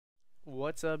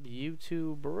What's up,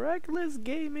 YouTube? Reckless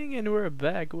Gaming, and we're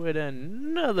back with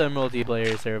another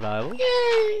multiplayer survival.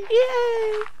 Yay!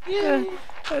 Yay! Yay!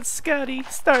 That's Scotty,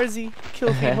 Starzy,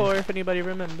 Killfeed Whore, if anybody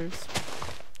remembers.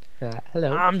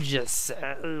 Hello. I'm just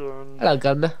saying. Hello,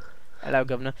 Governor. Hello,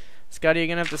 Governor. Scotty, you're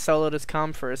gonna have to solo this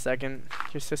comm for a second.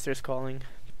 Your sister's calling.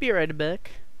 Be right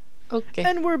back. Okay.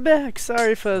 And we're back.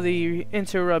 Sorry for the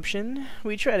interruption.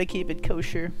 We try to keep it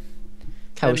kosher.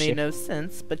 That made no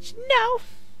sense, but you know.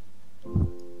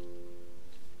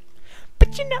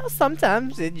 But you know,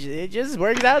 sometimes it just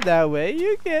works out that way.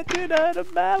 You can't do that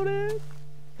about it.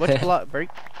 Which block?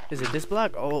 Break? Is it this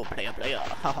block? Oh, player.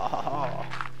 Ha ha ha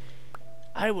ha.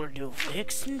 I will do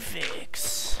fix and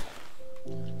fix.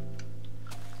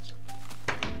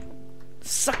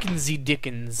 Suckin' Z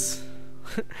Dickens.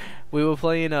 We were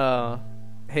playing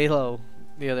Halo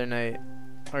the other night.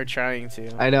 Or trying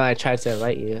to. I know, I tried to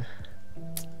invite you.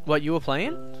 What, you were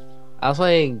playing? I was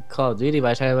playing Call of Duty, but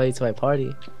I tried to invite you to my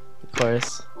party. Of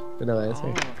course. But no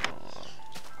answer. Oh.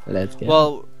 Let's go.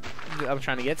 Well, I'm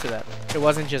trying to get to that. It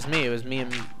wasn't just me, it was me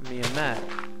and Matt.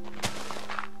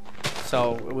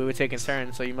 So we were taking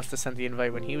turns, so you must have sent the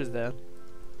invite when he was there.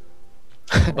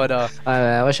 But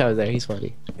I wish I was there. He's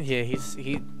funny. yeah,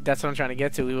 that's what I'm trying to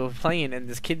get to. We were playing and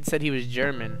this kid said he was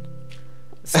German.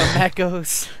 So Matt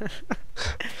goes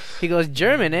he goes,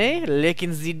 German, eh?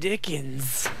 Licking the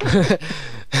Dickens.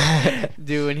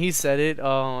 Dude, when he said it,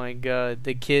 oh my god,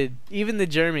 the kid, even the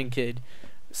German kid,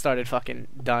 started fucking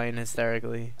dying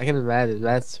hysterically. I can imagine.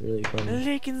 That's really funny.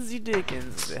 Licking the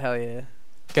Dickens. Hell yeah.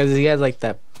 Because he has like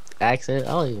that accent.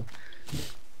 I don't even.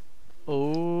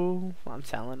 Oh, I'm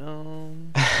telling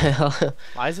him.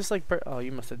 Why is this like oh,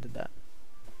 you must have did that.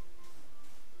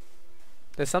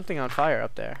 There's something on fire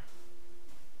up there.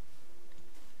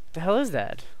 The hell is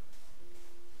that?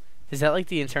 Is that like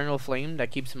the internal flame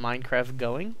that keeps Minecraft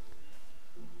going?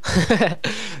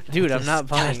 Dude, I'm not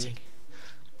buying.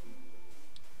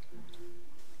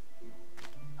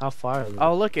 How far is it?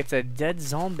 Oh look, it's a dead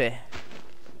zombie.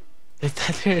 Is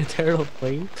that their internal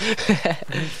flame?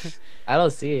 I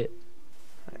don't see it.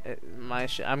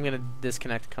 I'm gonna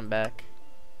disconnect and come back.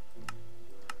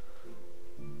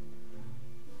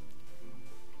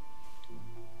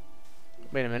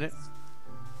 Wait a minute.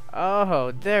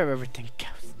 Oh, there everything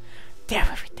goes. There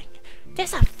everything.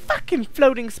 There's a fucking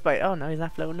floating spider. Oh no, he's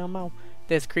not floating no more.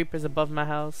 There's creepers above my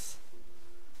house.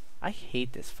 I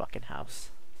hate this fucking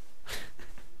house.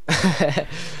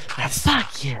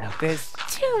 Fuck you. There's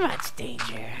too much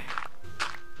danger.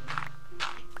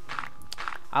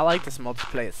 I like this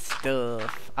multiplayer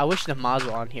stuff. I wish the mods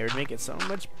were on here. It'd make it so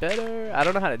much better. I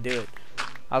don't know how to do it.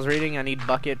 I was reading I need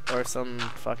bucket or some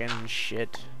fucking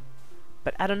shit.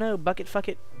 But I don't know. Bucket fuck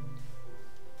it.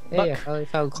 Hey, I finally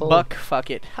found coal. Buck fuck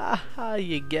it. Ha ha,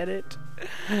 you get it?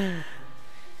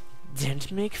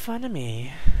 Don't make fun of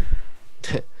me.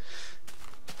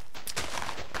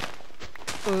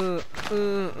 No.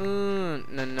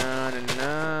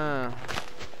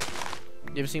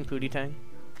 You ever seen Pootie Tang?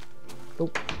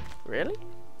 Nope. Really?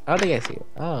 I don't think I see it.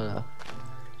 I don't know.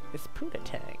 It's Pootie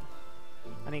Tang.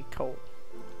 I need coal.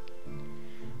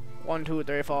 1, 2,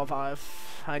 3, 4,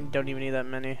 5. I don't even need that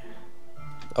many.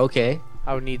 Okay.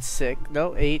 I would need 6.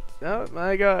 No, 8. Oh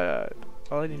my god.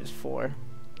 All I need is 4.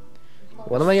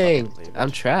 What am I getting? I'm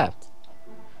trapped.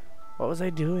 What was I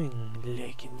doing?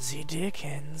 Licking the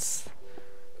Dickens.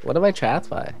 What am I trapped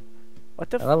by?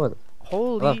 What the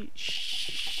Holy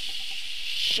shit.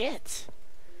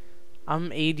 I'm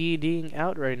ADDing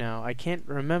out right now. I can't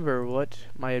remember what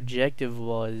my objective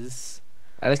was.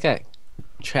 I just got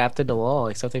trapped in the wall,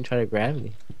 like something trying to grab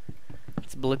me.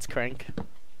 It's Blitzcrank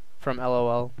from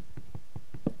LOL.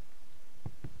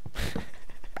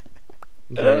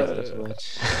 You play that too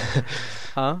much.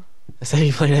 Huh? I said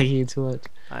you play that game too much.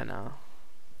 I know.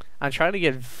 I'm trying to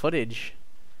get footage.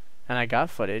 And I got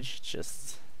footage, it's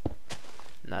just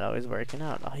not always working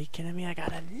out. Are you kidding me? I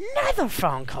got another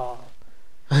phone call.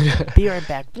 Be right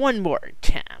back one more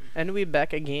time. And we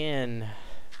back again.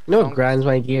 You know what grinds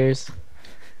my gears?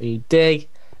 When you dig,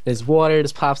 there's water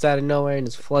just pops out of nowhere and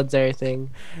just floods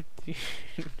everything. Do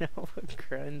you know what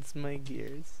grinds my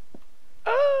gears?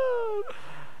 Oh!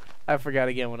 I forgot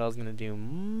again what I was gonna do.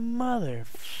 Mother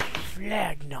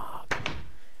flagnog.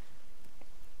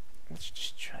 Let's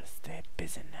just try to stay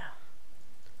busy now.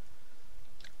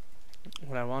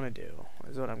 What I want to do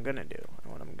is what I'm gonna do,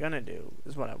 and what I'm gonna do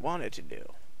is what I wanted to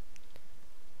do.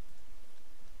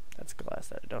 That's glass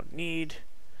that I don't need.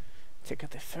 Take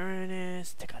out the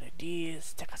furnace, take out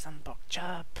this, take out some pork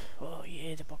chop. Oh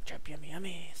yeah, the pork chop, yummy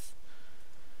yummies.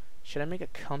 Should I make a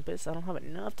compass? I don't have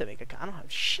enough to make a compass. I don't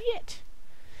have shit.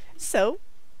 So,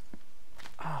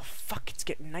 Oh, fuck, it's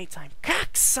getting nighttime.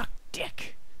 Cocksuck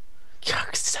dick.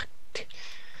 Cocksuck.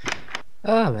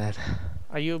 Oh man.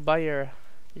 Are you by your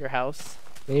house?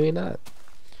 Maybe not.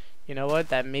 You know what?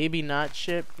 That maybe not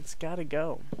ship, it's gotta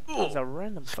go. It's a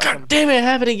random fucking... God damn it, it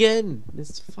happened again.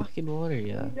 It's fucking water,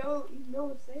 yeah. You know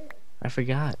it's there. I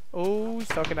forgot. Oh, he's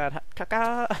talking about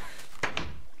caca.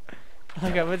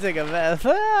 Like, I'm gonna take a bath.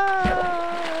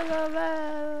 Ah, a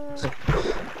bath.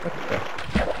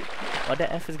 What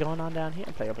the F is going on down here,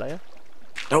 player?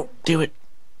 Don't do it.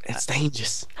 It's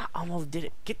dangerous. I almost did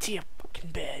it. Get to your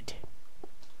fucking bed.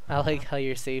 I like how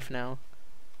you're safe now.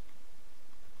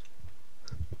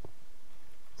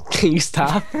 Can you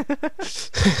stop?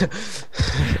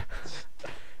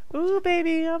 Ooh,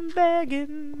 baby, I'm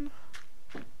begging.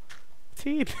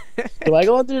 Teep. Do I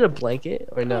go under the blanket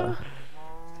or no?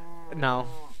 No.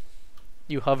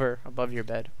 You hover above your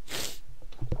bed.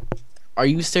 Are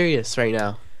you serious right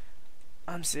now?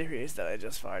 I'm serious that I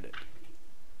just farted.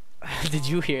 Did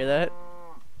you hear that?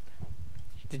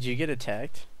 Did you get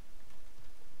attacked?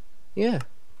 Yeah.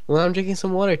 Well, I'm drinking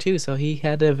some water too, so he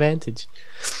had the advantage.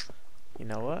 You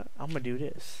know what? I'm gonna do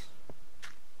this.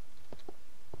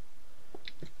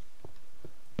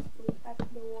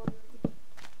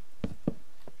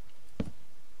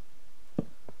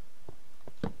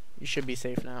 You should be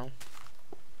safe now.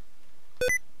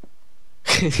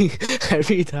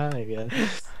 Every time, yeah.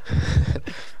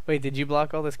 Wait, did you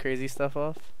block all this crazy stuff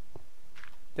off?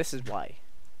 This is why.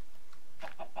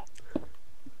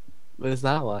 But it's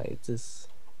not why. It's just.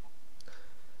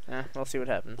 We'll see what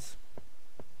happens.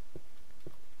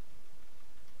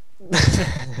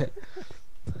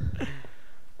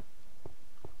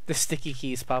 The sticky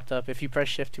keys popped up if you press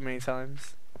shift too many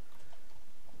times.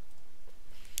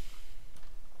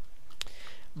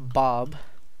 Bob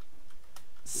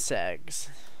Sags.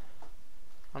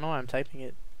 I don't know why I'm typing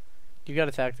it. You got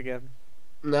attacked again.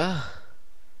 Nah.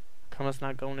 Come us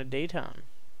not going to daytime.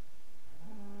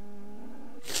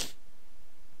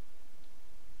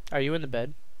 Are you in the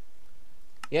bed?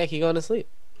 Yeah, keep going to sleep.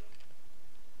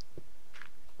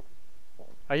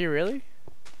 Are you really?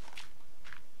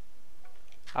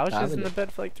 I was I'm just in in the it.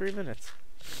 bed for like 3 minutes.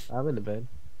 I'm in the bed.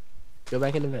 Go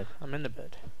back in the bed. I'm in the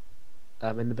bed.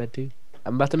 I'm in the bed too.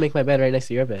 I'm about to make my bed right next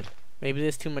to your bed. Maybe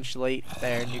there's too much light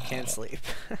there and you can't sleep.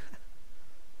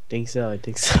 Think so, I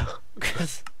think so.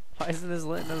 Cause why isn't this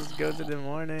letting us go to the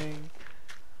morning?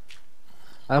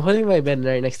 I'm putting my bed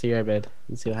right next to your bed.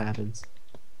 Let's see what happens.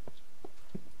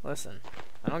 Listen,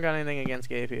 I don't got anything against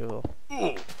gay people.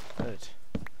 But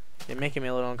you're making me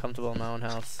a little uncomfortable in my own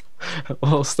house.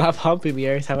 Well, stop humping me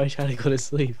every time I try to go to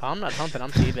sleep. Oh, I'm not humping,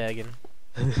 I'm teabagging.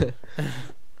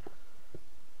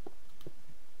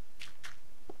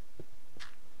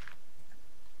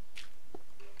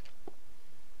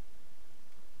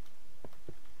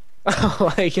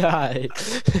 Oh my god.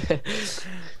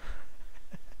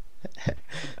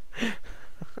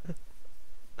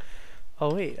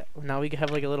 Oh wait, now we can have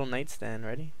like a little nightstand,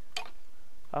 ready?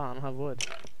 Oh, I don't have wood.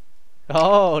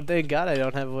 Oh, thank God I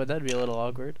don't have wood, that'd be a little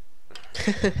awkward.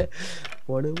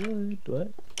 More than wood,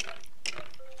 what?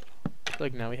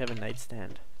 Look, now we have a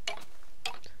nightstand.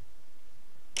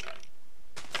 Does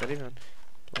that even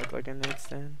look like a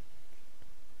nightstand?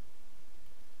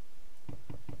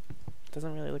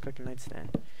 Doesn't really look like a nightstand.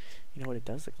 You know what it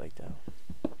does look like though?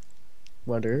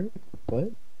 Wonder?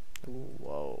 What?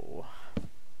 Whoa.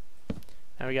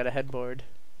 Now we got a headboard.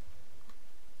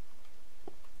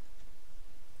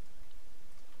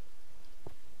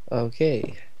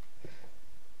 Okay.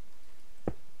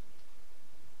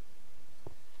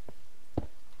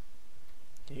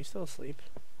 Are you still asleep?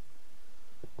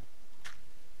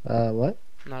 What?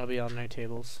 And that'll be on night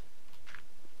tables.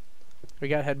 We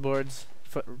got headboards,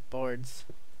 footboards.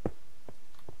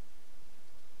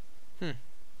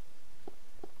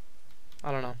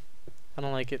 I don't know. I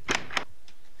don't like it,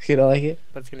 You don't like it?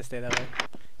 but it's gonna stay that way.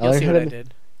 I You'll learned see how what to I ma-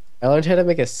 did. I learned how to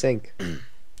make a sink.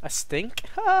 A stink?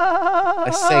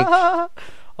 A sink.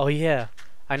 Oh yeah.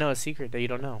 I know a secret that you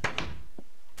don't know.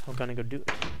 I'm gonna go do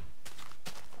it.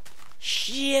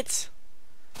 Shit!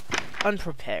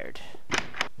 Unprepared.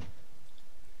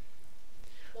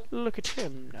 Look at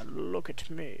him, now look at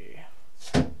me.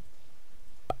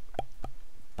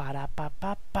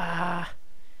 Ba-da-ba-ba-ba.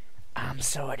 I'm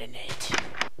sorting it.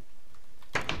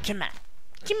 Come on.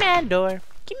 Come on, door.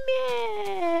 Come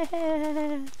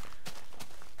on.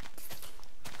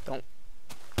 Don't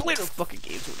play those fucking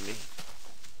games with me.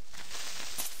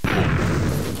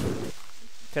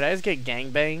 Did I just get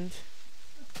gangbanged?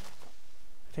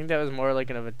 I think that was more like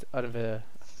an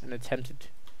attempted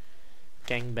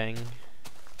gangbang.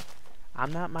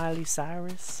 I'm not Miley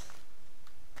Cyrus.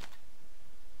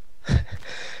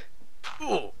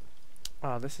 Ooh.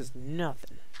 Oh, this is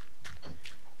nothing.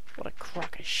 What a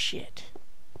crock of shit.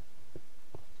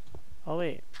 Oh,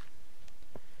 wait.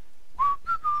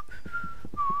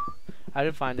 I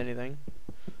didn't find anything.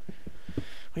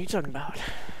 What are you talking about?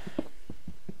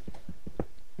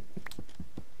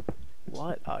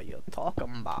 What are you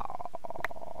talking about?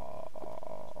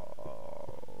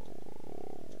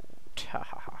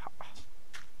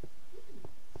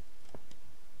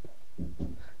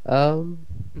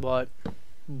 What?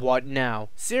 What now?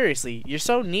 Seriously, you're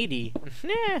so needy.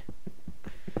 Nah.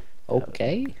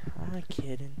 Okay. I'm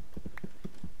kidding.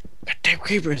 Goddamn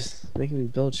creepers making me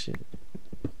build shit.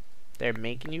 They're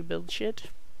making you build shit?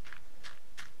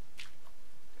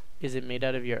 Is it made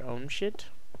out of your own shit?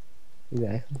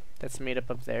 Exactly. That's made up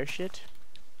of their shit?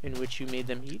 In which you made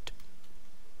them eat?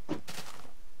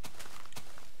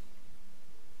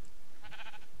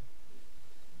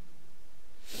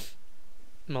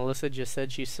 Melissa just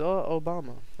said she saw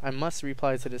Obama. I must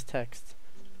reply to this text.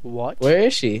 What? Where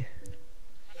is she?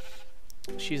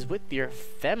 She's with your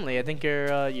family. I think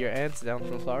your aunt's down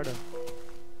from Florida.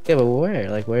 Yeah, but where?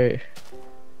 Like where?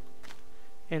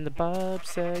 In the Bob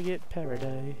Saget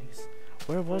paradise.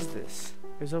 Where was this?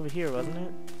 It was over here, wasn't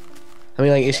it? I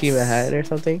mean, like, is she in Yes. Manhattan or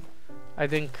something? I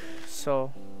think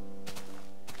so.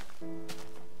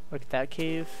 Look at that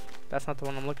cave. That's not the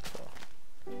one I'm looking for.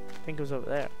 I think it was over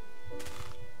there.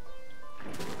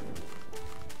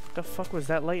 What the fuck was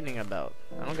that lightning about?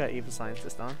 I don't got evil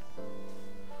scientist on.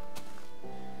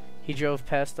 He drove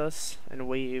past us and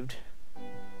waved.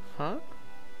 Huh?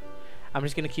 I'm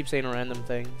just gonna keep saying random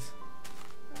things.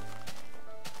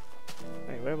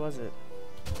 Wait, where was it?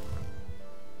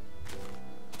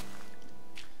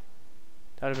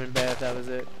 That would have been bad if that was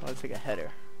it. Let's take a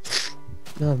header.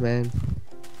 No, man.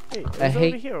 Hey, it was I over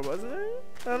hate- here, wasn't it?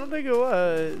 I don't think it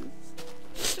was.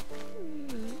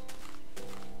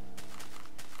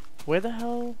 Where the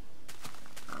hell?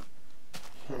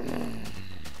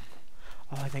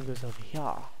 Oh, I think it was over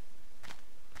here.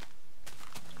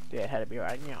 Yeah, it had to be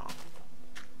right now.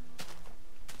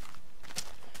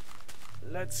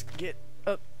 Let's get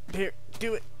up here.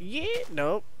 Do it. Yeah.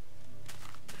 Nope.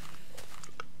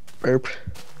 Burp.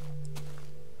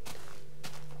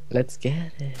 Let's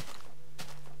get it.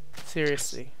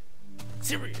 Seriously.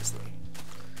 Seriously.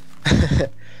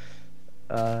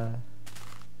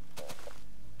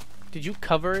 Did you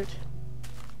cover it?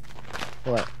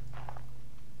 What?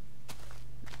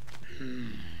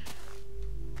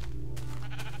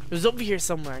 It was over here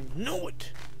somewhere. I knew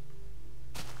it.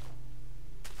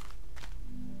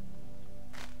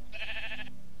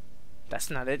 That's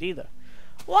not it either.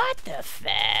 What the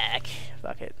fuck?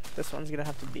 Fuck it. This one's gonna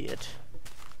have to be it.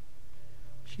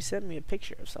 She sent me a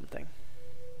picture of something.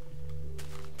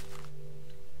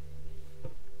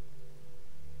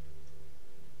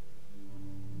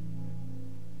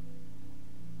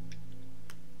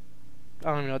 I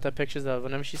don't even know what that picture's of.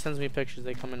 Whenever she sends me pictures,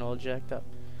 they come in all jacked up.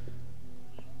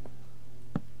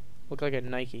 Look like a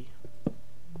Nike.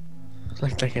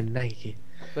 Looked like a Nike.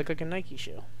 Look like a Nike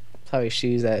shoe. Probably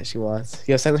shoes that she wants.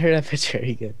 Yo, send her that picture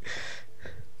again.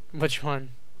 Which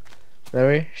one?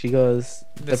 Remember? She goes,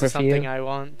 This the is something perfume. I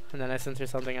want, and then I sent her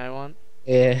something I want.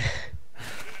 Yeah.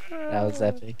 That was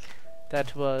epic.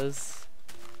 That was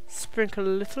sprinkle a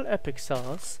little epic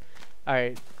sauce.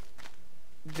 Alright.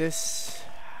 This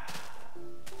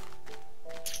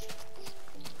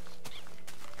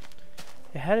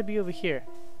it had to be over here.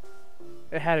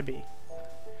 It had to be.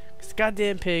 Cause the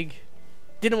goddamn pig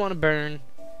didn't want to burn.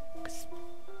 Cause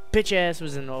bitch ass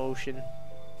was in the ocean.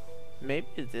 Maybe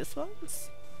it's this one's?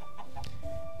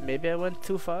 Maybe I went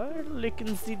too far,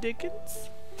 licking the dickens.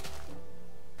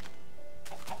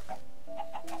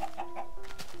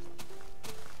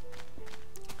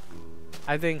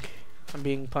 I think I'm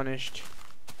being punished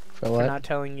For for what? not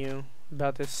telling you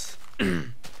about this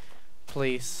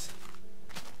place.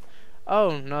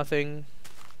 Oh, nothing.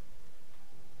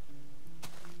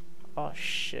 Oh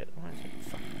shit. Why is it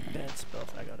fucking bad spell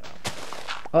if I go down?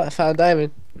 Oh, I found a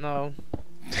diamond. No.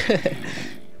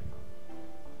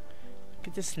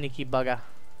 Get this sneaky bugger.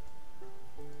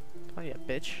 Oh yeah,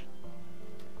 bitch.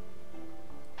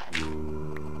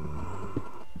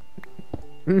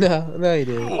 No, you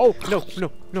didn't. Oh,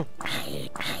 no.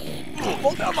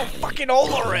 Hold down the fucking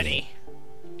hole already.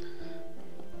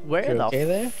 Where You the okay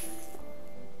there?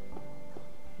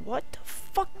 What the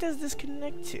fuck does this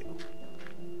connect to?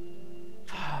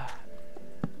 I'm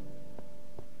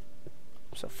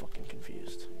so fucking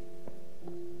confused.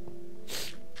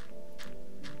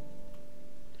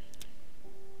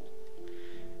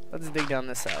 Let's dig down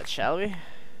this side, shall we?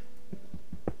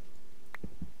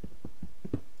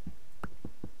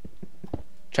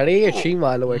 Try to get your tree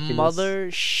mod to work in this. Mother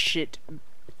shit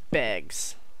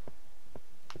bags.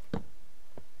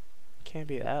 Can't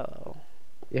be that low.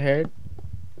 You heard?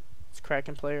 It's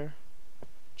Kraken player.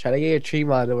 Try to get your tree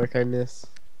mod to work on this.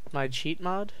 My cheat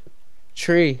mod?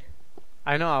 Tree.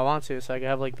 I know I want to, so I can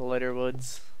have like the litter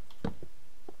woods.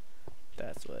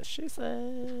 That's what she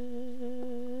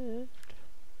said.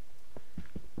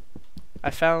 I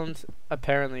found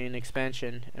apparently an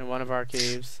expansion in one of our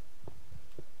caves.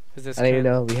 Cause this I didn't even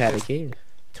can- know we had a there's cave.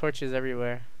 torches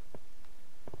everywhere.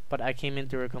 But I came in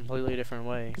through a completely different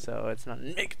way, so it's not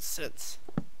making sense.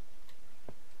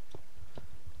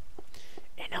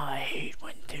 And I hate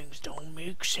when things don't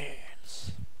make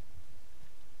sense.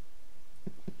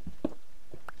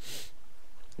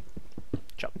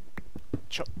 Chop,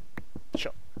 chop,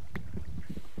 chop.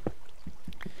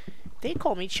 They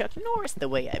call me Chuck Norris the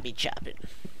way I be chopping.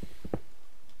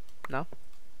 No?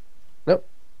 Nope.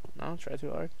 No, try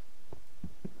too hard.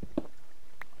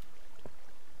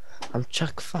 I'm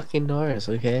Chuck fucking Norris,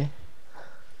 okay?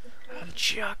 I'm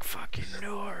Chuck fucking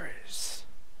Norris.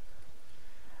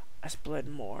 I split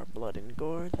more blood and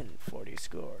gore than 40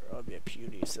 score of your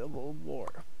puny civil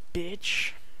war,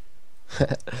 bitch.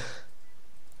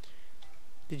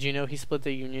 Did you know he split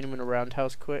the Union with a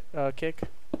roundhouse kick?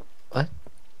 What?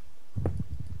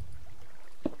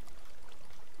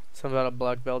 Something about a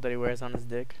black belt that he wears on his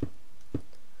dick.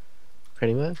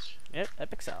 Pretty much. Yep,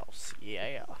 epic sauce.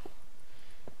 Yeah.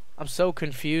 I'm so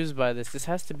confused by this. This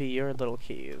has to be your little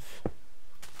cave.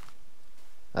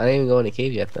 I didn't even go in the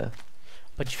cave yet, though.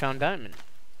 But you found diamond.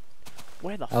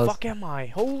 Where the I was- fuck am I?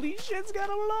 Holy shit's got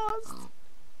lost.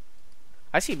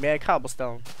 I see mad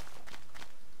cobblestone.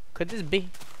 Could this be?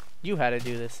 You had to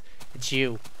do this. It's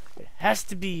you. It has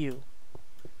to be you.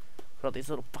 For all these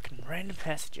little fucking random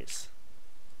passages.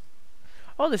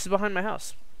 Oh, this is behind my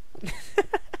house.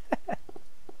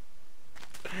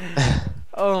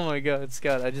 Oh my god,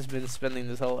 Scott, I've just been spending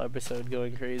this whole episode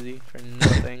going crazy for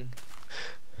nothing.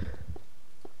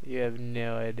 You have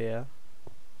no idea.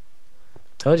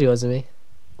 Told you it wasn't me.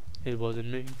 It wasn't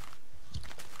me.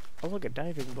 Oh look, a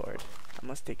diving board. I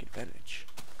must take advantage.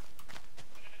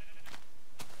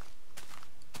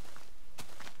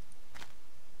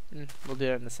 We'll do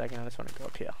that in a second. I just want to go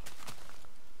up here.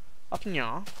 Up in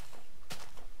here.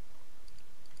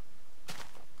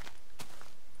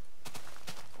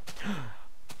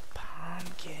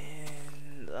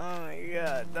 Pumpkin. Oh my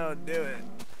god, don't do it.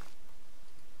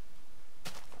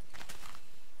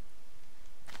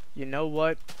 You know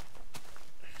what?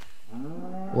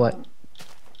 What?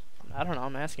 I don't know,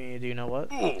 I'm asking you, do you know what?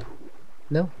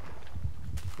 No.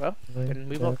 Well, then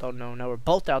we both don't know. Now we're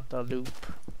both out the loop.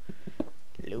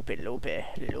 Loopy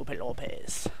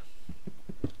Lopez.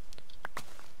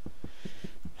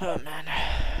 Oh man.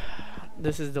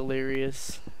 This is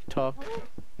delirious talk.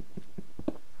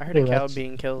 I heard Pretty a cow much.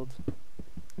 being killed.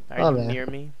 Are Oh, you man. near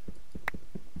me?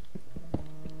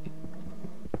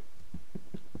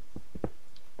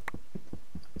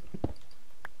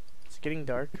 It's getting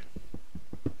dark.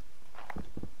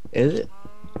 Is it?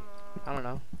 I don't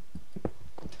know.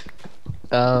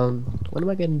 What am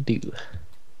I gonna do? I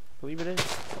believe it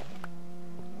is.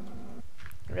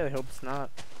 I really hope it's not.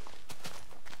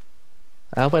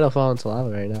 I hope I don't fall into lava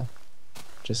right now.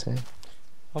 Just saying.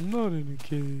 I'm not in a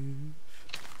cave.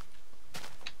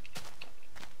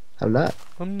 I'm not.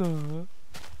 I'm not.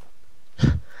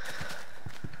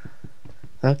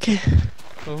 Okay.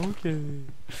 Okay.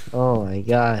 Oh my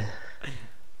god.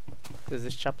 Does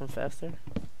this chop them faster?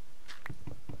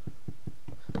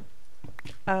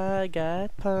 I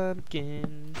got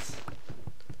pumpkins.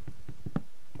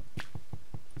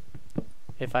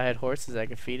 If I had horses, I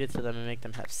could feed it to them and make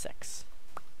them have sex.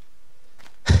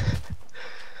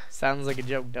 Sounds like a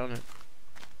joke, don't it?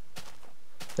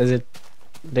 Is it?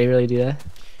 They really do that?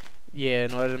 Yeah,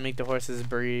 in order to make the horses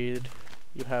breed,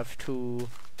 you have to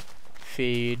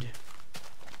feed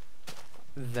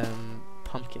them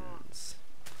pumpkins.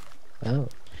 Oh.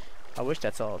 I wish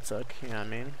that's all it took, you know what I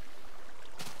mean?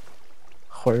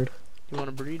 Horde. You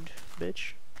wanna breed,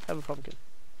 bitch? Have a pumpkin.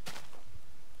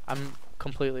 I'm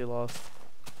completely lost.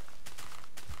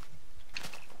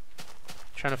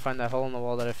 Trying to find that hole in the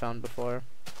wall that I found before.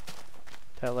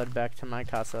 That led back to my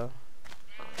casa.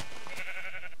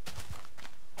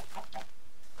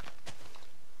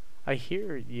 I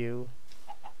hear you.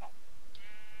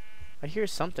 I hear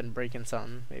something breaking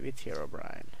something. Maybe it's Hero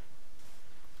Brian.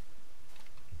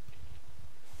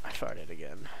 I farted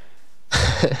again.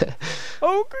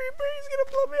 Oh, creeper! He's gonna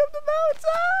blow me up the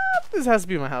mountain! This has to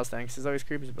be my house, thanks. There's always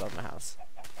creepers above my house.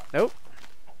 Nope.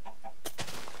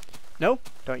 Nope.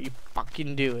 Don't you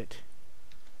fucking do it.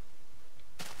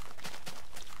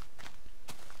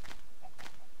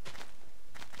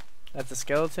 That's a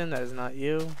skeleton. That is not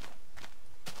you.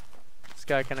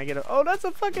 Scott, can I get a... Oh, that's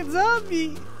a fucking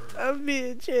zombie! I'm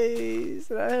being chased.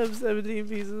 And I have 17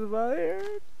 pieces of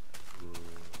iron.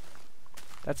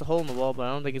 That's a hole in the wall, but I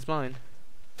don't think it's mine.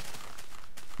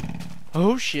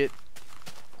 Oh, shit.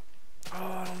 Oh,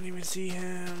 I don't even see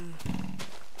him.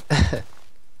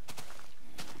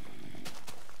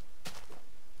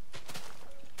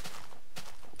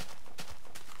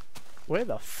 Where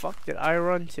the fuck did I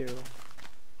run to?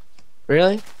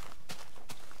 Really?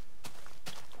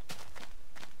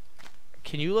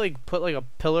 Can you like put like a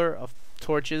pillar of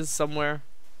torches somewhere?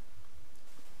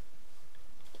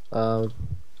 No.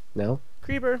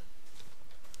 Creeper.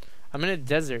 I'm in a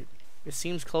desert. It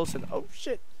seems close enough. Oh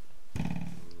shit.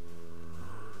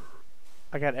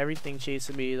 I got everything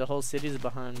chasing me. The whole city's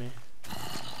behind me.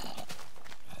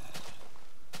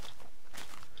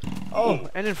 Oh,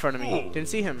 and in front of me. Didn't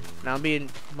see him. Now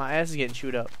my ass is getting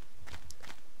chewed up.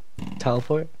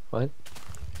 Teleport? What?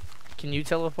 Can you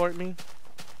teleport me?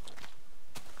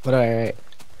 What do I write?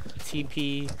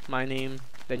 TP, my name,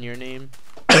 then your name.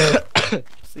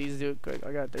 Please do it quick.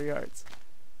 I got 3 hearts.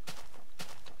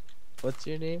 What's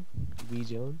your name? B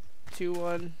Jones?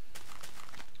 2-1.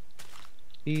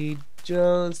 B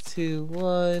Jones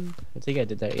 2-1. I think I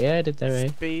did that. Yeah, I did that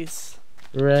right. Space.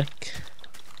 Wreck.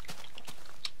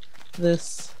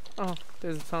 This. Oh,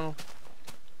 there's a tunnel.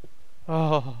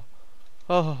 Oh.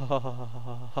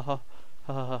 Oh.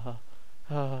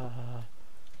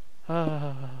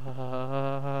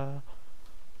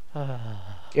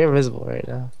 You're invisible right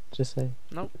now. Just saying.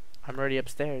 Nope. I'm already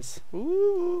upstairs.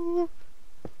 Ooh.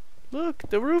 Look,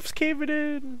 the roof's caving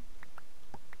in.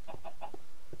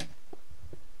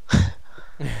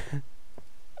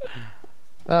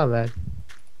 Oh man.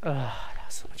 That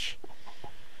was so much.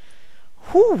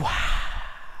 Whew.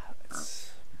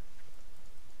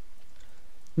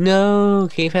 No,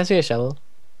 can you pass me a shovel?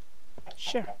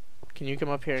 Sure. Can you come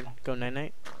up here and go night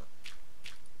night?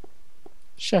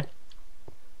 Sure.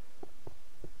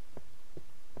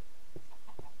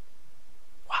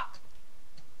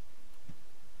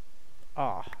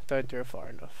 Oh, I thought I threw it far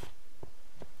enough.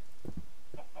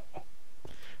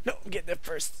 No, I'm getting there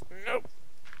first. Nope.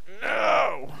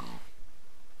 No.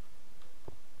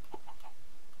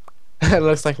 It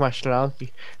looks like my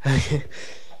Shranky.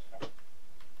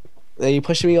 Are you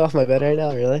pushing me off my bed right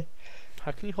now, really?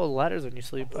 How can you hold ladders when you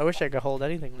sleep? I wish I could hold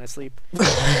anything when I sleep.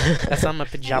 That's why my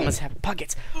pajamas have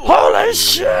pockets. Holy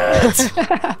shit!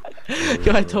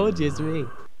 Yo, I told you, it's me.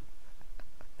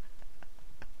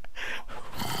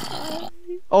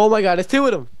 Oh my god, it's 2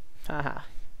 of them. Haha.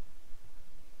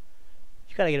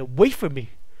 You gotta get away from me.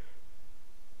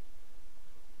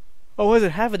 I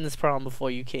wasn't having this problem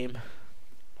before you came.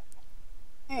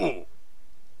 I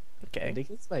Okay, think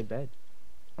it's my bed.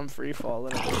 I'm free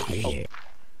falling. Oh.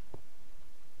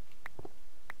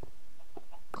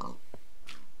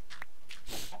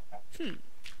 You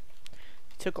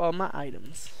took all my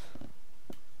items.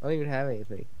 I don't even have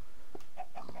anything.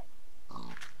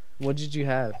 What did you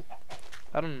have?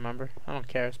 I don't remember. I don't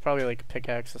care. It's probably like a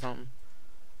pickaxe or something.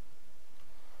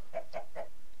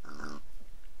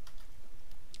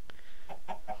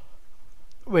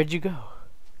 Where'd you go?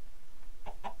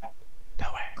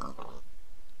 Nowhere.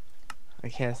 I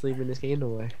can't sleep in this game no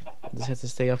more. I just have to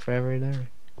stay up forever and ever.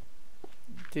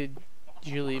 Did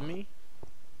you leave me?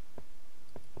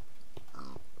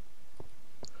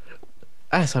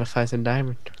 I just want to find some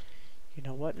diamond. You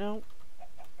know what now?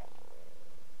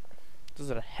 Those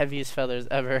are the heaviest feathers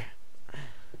ever.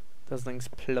 Those things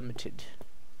plummeted.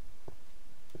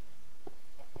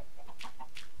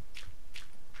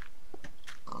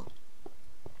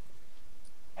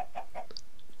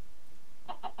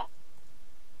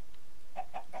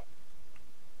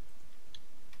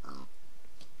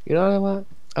 You know what I want?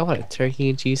 I want a turkey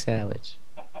and cheese sandwich.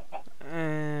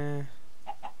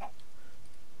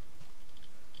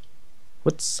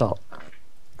 What's salt?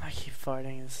 I keep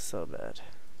farting. This is so bad.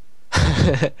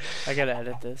 I gotta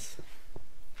edit this.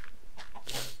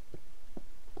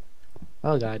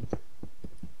 Oh god.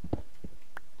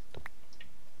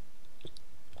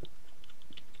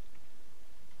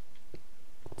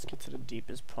 Let's get to the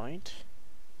deepest point.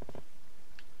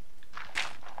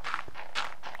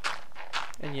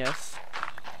 And yes,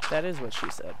 that is what she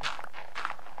said.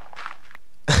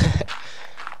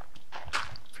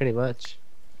 Pretty much.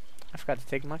 I forgot to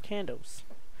take my candles.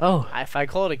 Oh. If I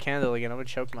call it a candle again, I would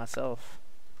choke myself.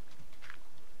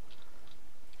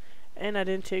 And I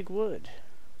didn't take wood.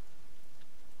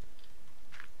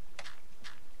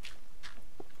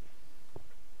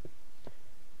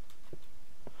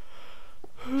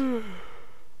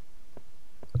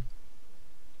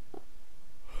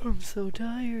 I'm so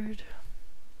tired.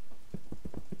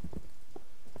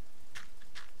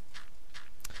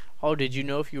 Oh, did you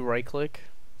know if you right click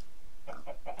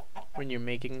when you're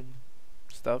making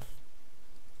stuff,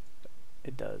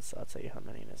 it does. I'll tell you how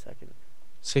many in a second.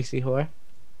 64.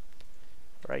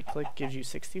 Right click gives you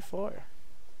 64.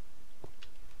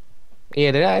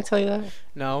 Yeah, did I tell you that?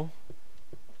 No.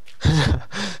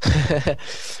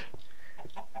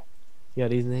 Yo,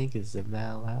 these niggas are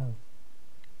mad loud.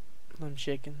 Them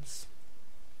chickens.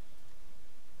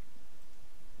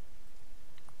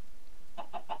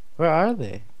 Where are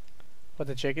they? What,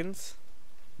 the chickens?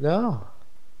 No.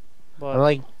 What? I'm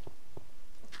like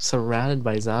surrounded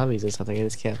by zombies or something. I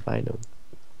just can't find them.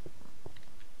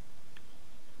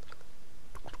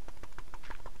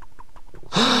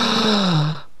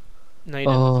 No, you didn't.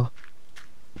 Oh,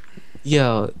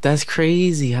 yo, that's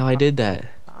crazy how I did that.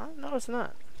 No, it's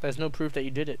not. There's no proof that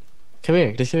you did it. Come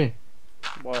here, just come here.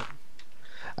 What?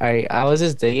 Alright, I was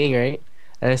just digging, right?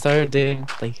 And I started digging,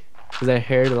 like, because I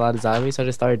heard a lot of zombies, so I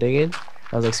just started digging.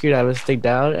 I was like, screw that, I'm just dig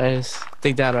down, and I just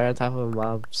dig down right on top of a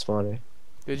mob spawner.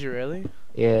 Did you really?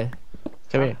 Yeah.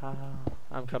 Come here.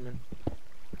 I'm coming.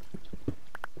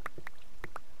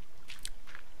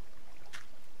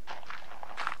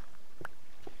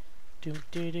 Doom,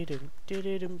 dee-dee-doom,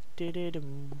 dee-dee-doom,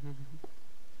 dee-dee-doom.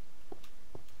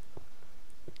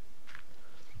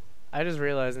 I just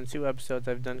realized in 2 episodes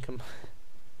I've done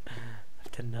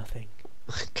I've done nothing.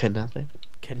 Could nothing.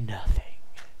 Nothing.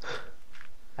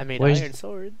 I made Where's- iron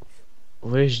swords.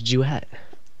 Where's you at?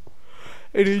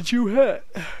 And a Jew hat.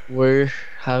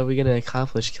 How are we gonna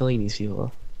accomplish killing these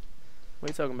people? What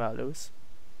are you talking about, Lewis?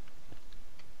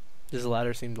 This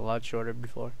ladder seemed a lot shorter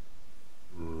before.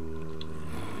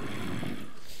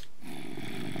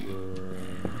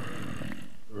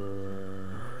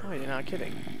 Oh, you're not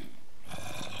kidding.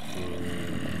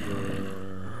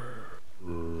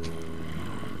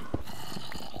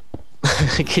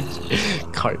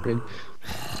 Cartman.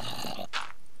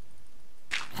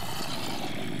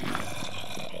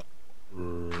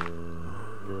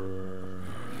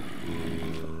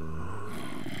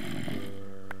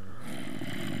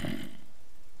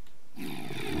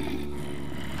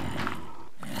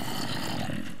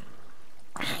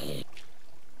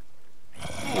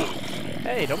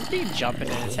 Hey, don't be jumping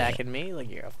and attacking me like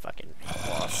you're a fucking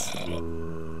boss.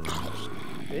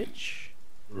 Bitch.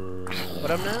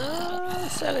 What up now,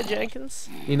 Sally Jenkins?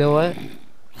 You know what?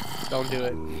 Don't do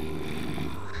it.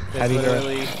 How There's do you know it?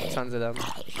 literally tons of them.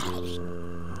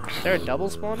 Is there a double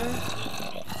spawner?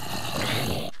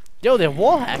 Yo, they're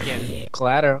wall hacking.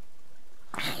 Collateral.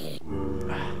 I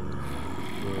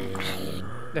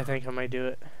think I might do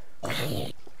it.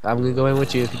 I'm gonna go in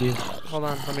with you if you do. Hold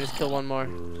on, let me just kill one more.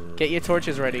 Get your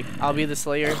torches ready. I'll be the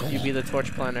slayer, you be the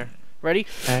torch planner. Ready?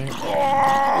 Alright.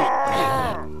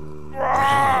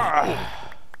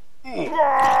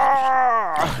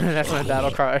 That's my battle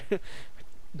cry.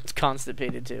 It's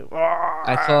constipated too.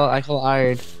 I call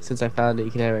iron since I found it.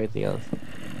 You can have everything else.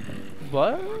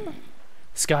 What?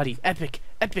 Scotty, epic,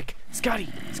 epic, Scotty,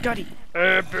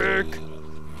 epic.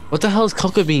 What the hell is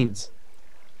cocoa beans?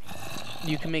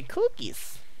 You can make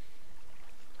cookies.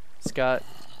 Scott,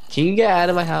 Can you get out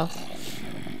of my house?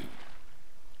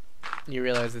 you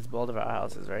realize it's both of our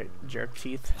houses, right? Jerk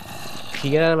teeth.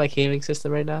 Can you get out of my caving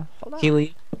system right now? Hold on. Can you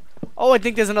leave? Oh, I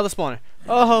think there's another spawner.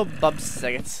 Oh, bubs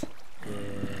seconds.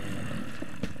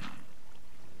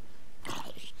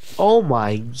 Oh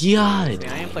my See, god!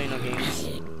 I ain't playing no games.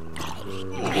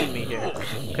 You need me here.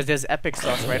 Because there's epic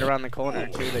sauce right around the corner,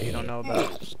 too, that you don't know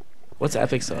about. What's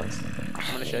epic sauce?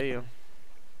 I'm gonna show you.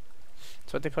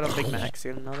 That's what they put on Big Macs.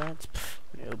 You didn't know that? Pff,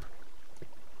 noob.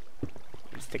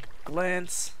 Just take a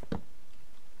glance. Make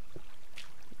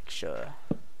sure.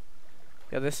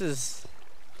 Yeah, this is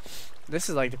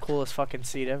like the coolest fucking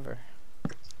seat ever.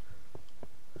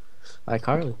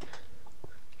 iCarly.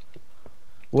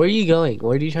 Where are you going?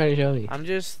 What are you trying to show me? I'm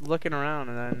just looking around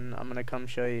and then I'm gonna come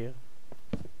show you.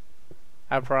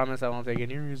 I promise I won't take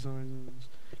any resources.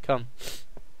 Come.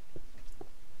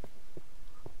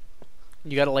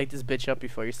 You gotta light this bitch up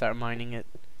before you start mining it.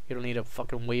 You don't need a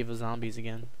fucking wave of zombies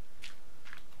again.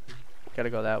 Gotta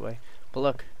go that way. But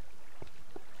look.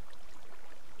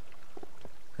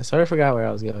 I sort of forgot where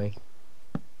I was going.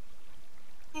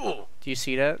 Do you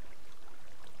see that?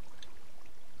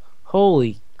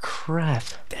 Holy crap.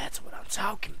 That's what I'm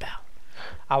talking about.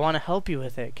 I want to help you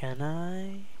with it, can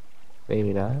I?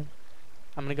 Maybe not.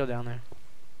 I'm gonna go down there.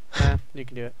 Nah, you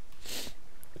can do it.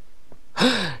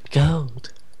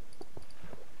 Gold.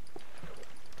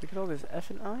 Look at all this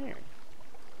effing iron.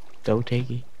 Don't take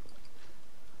it.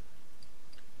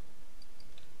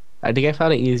 I think I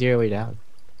found an easier way down.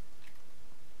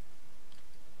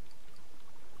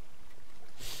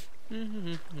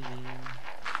 You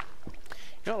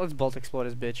know what? Let's bolt explode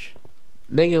this bitch.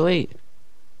 Nigga, wait.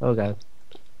 Oh god.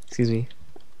 Excuse me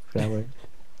for that word.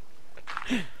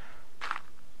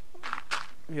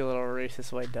 You little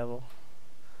racist white devil.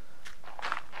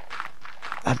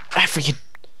 I'm African.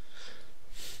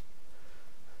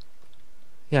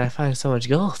 Yeah, I find so much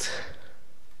gold.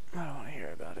 I don't want to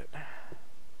hear about it.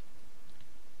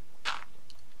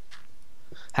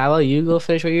 How about you go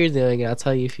finish what you're doing? I'll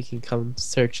tell you if you can come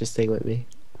search this thing with me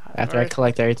after I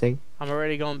collect everything. I'm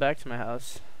already going back to my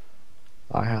house.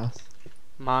 Our house.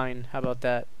 Mine. How about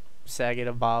that? Saget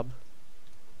of Bob.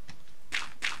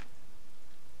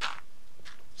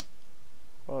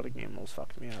 Oh, the game almost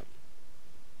fucked me up.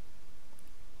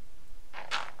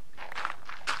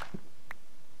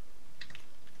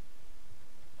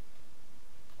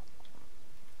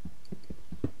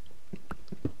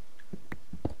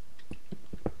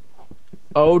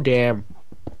 Oh damn.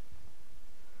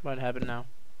 What happened now?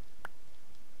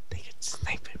 They could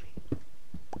snipe at me.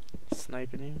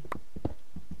 Sniping you?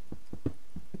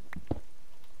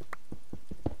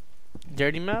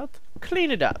 Dirty mouth? Clean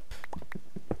it up.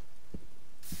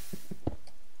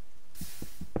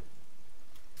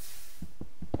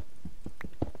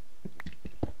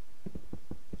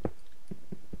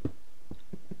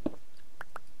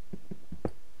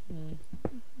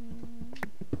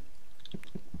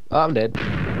 Oh, I'm dead.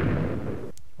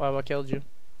 Why? What killed you?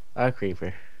 A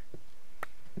creeper.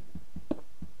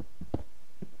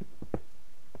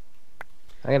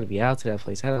 I gotta be out to that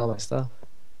place. I had all my stuff.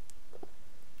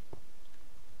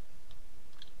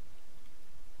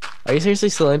 Are you seriously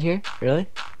still in here? Really?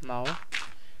 No.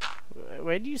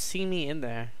 Where do you see me in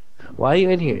there? Why are you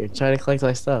in here? Trying to collect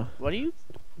my stuff. What do you?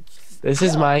 This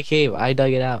is my cave. I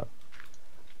dug it out.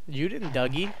 You didn't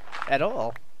Dougie at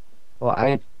all. Well,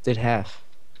 I did half.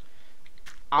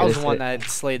 I was It the is one it. that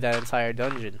slayed that entire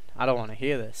dungeon. I don't want to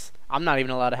hear this. I'm not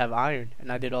even allowed to have iron,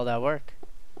 and I did all that work.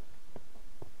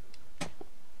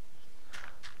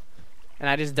 And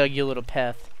I just dug you a little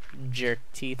path, jerk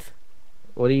teeth.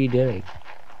 What are you doing?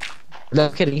 No,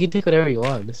 I'm kidding. You can take whatever you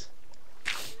want. Just...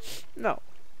 No,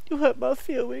 you hurt my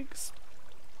feelings.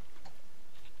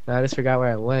 No, I just forgot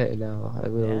where I went, and now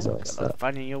I'm gonna Yeah, lose all my good luck stuff.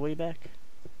 finding your way back.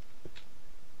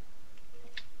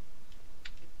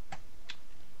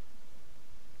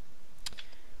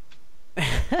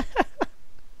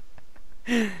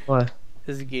 What?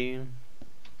 This game,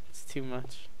 it's too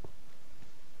much.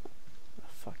 The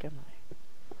fuck am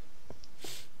I?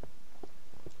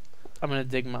 I'm gonna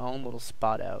dig my own little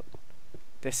spot out.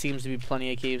 There seems to be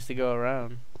plenty of caves to go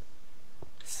around.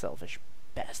 Selfish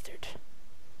bastard.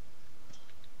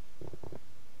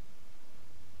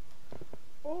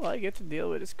 All I get to deal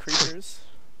with is creepers.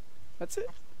 That's it.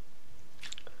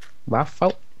 My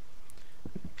fault.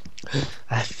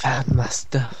 I found my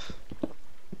stuff.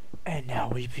 And now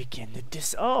we begin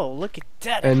to oh, look at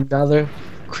that. Another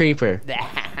creeper.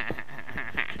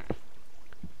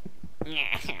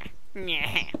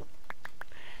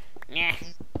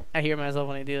 I hear myself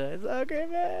when I do that. It's so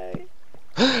creepy.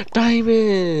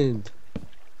 Diamond!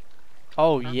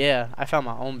 Oh yeah, I found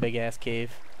my own big ass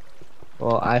cave.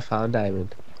 Well, I found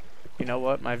diamond. You know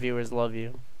what? My viewers love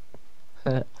you.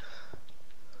 You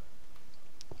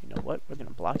know what? We're gonna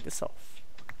block this off.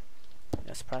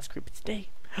 Yeah, surprise creeper today.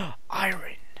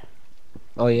 Iron.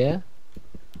 Oh yeah?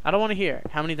 I don't want to hear.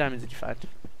 How many diamonds did you find?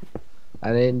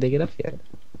 I didn't dig it up yet.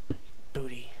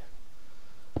 Booty.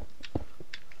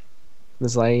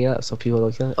 Just lining it up so people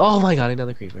don't kill it. Oh my god,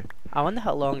 another creeper. I wonder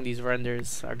how long these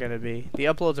renders are gonna be. The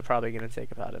uploads are probably gonna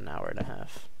take about an hour and a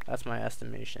half. That's my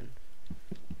estimation.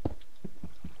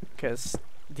 Because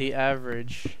the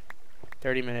average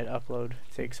 30-minute upload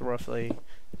takes roughly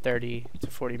 30 to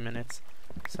 40 minutes.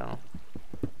 So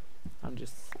I'm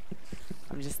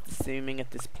just assuming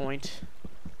at this point.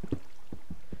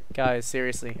 Guys,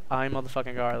 seriously, I'm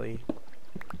motherfucking Garley.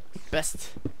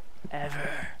 Best ever.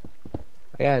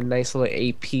 I got a nice little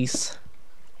 8-piece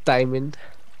diamond.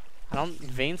 I don't.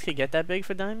 Veins could get that big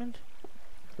for diamond.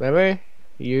 Remember?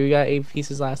 You got 8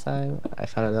 pieces last time. I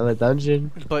found another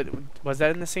dungeon. But was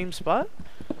that in the same spot?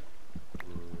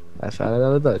 I found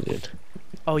another dungeon.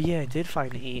 Oh yeah, I did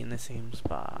find 8 in the same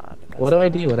spot. What do I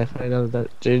do when I find another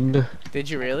dungeon? Did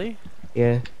you really?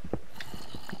 Yeah.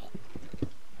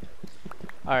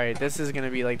 Alright, this is gonna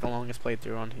be like the longest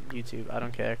playthrough on YouTube. I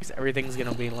don't care, because everything's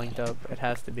gonna be linked up. It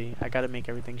has to be. I gotta make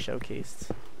everything showcased.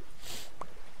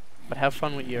 But have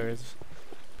fun with yours,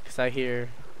 because I hear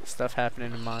stuff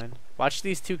happening in mine. Watch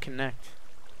these two connect.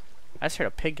 I just heard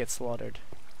a pig get slaughtered.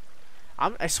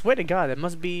 I swear to God, there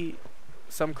must be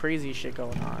some crazy shit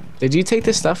going on. Did you take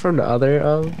the stuff from the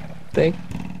other thing?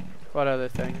 What other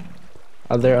thing?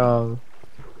 other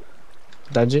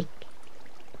dungeon?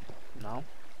 No.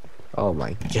 Oh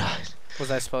my god.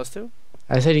 Was I supposed to?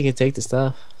 I said you could take the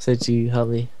stuff since you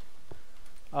helped me.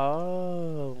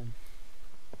 Oh.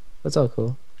 That's all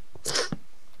cool.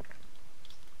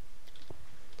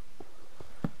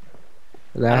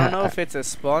 And I don't know if it's a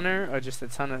spawner or just a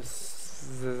ton of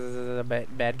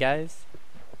bad guys.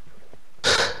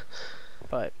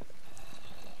 But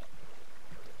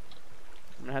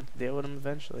I'm gonna have to deal with them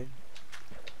eventually.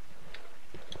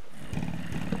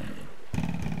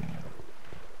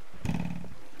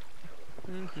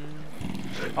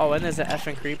 Oh, and there's an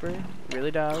effing creeper.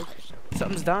 Really, dog?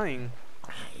 Something's dying.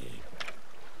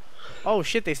 Oh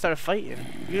shit, they started fighting.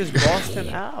 You just bossed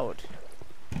him out.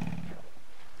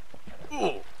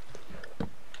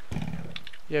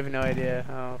 You have no idea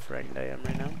how frightened I am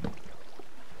right now.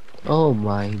 Oh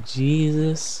my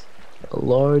Jesus.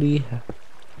 Lordy.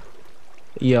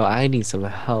 Yo, I need some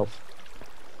help.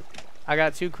 I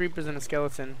got 2 creepers and a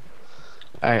skeleton.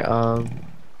 Alright,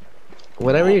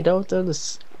 whenever you're done with them,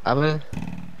 I'm gonna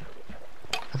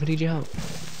need your help.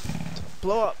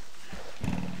 Blow up.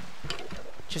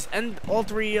 Just end all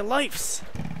 3 of your lives.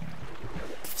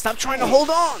 Stop trying to hold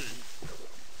on.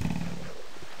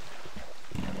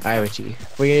 Alright, Richie.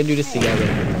 We're gonna do this together.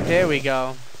 There we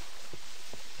go.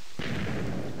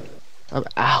 I'm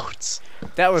out.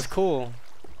 That was cool.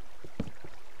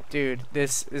 Dude,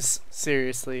 this is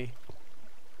seriously.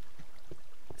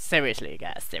 Seriously,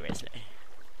 guys, seriously.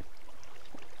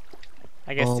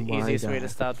 I guess the easiest way to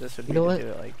stop this would be to do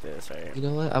it like this, right? You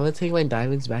know what? I'm gonna take my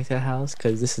diamonds back to the house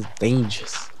because this is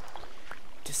dangerous.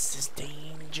 This is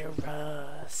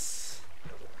dangerous.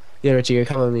 Yeah, Richie, you're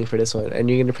coming with me for this one. And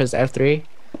you're gonna press F3,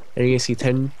 and you're gonna see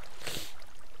 10,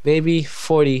 maybe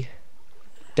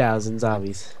 40,000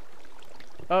 zombies.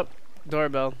 Oh,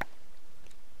 doorbell.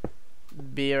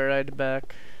 Be right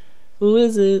back. Who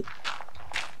is it?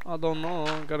 I don't know.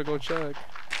 Gotta go check.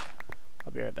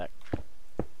 I'll be right back.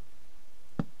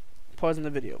 Pausing the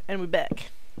video, and we're back.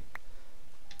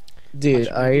 Dude,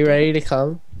 are you ready to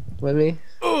come with me?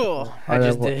 Oh, I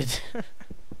just did.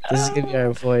 This is gonna be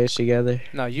our voyage together.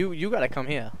 No, you gotta come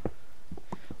here.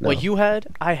 No. What you had,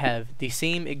 I have the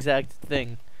same exact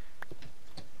thing.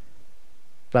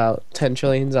 About 10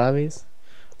 trillion zombies?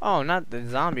 Oh, not the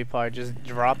zombie part, just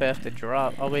drop after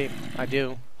drop. Oh wait, I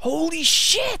do. Holy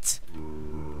shit!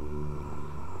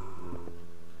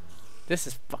 This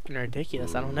is fucking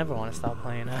ridiculous. I don't ever want to stop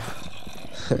playing it.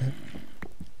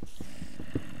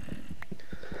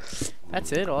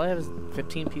 That's it? All I have is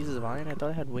 15 pieces of iron? I thought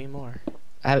I had way more.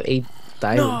 I have 8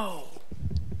 diamonds. No!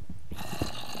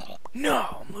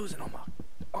 No! I'm losing all my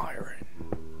iron.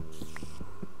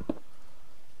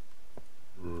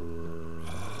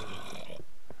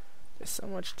 There's so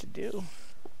much to do.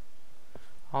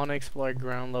 I want to explore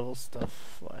ground level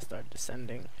stuff while I start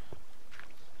descending.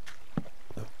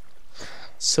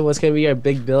 So what's gonna be our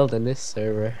big build in this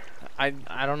server? I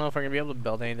don't know if I'm gonna be able to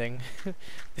build anything.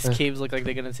 These caves look like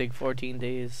they're gonna take 14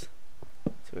 days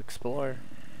to explore.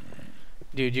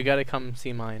 Dude, you gotta come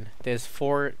see mine. There's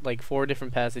 4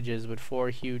 different passages with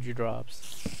 4 huge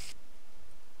drops.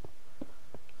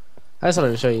 I just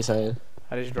wanted to show you something.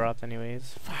 I just dropped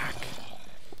anyways. Fuck.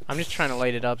 I'm just trying to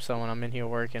light it up so when I'm in here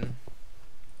working,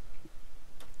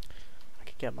 I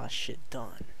could get my shit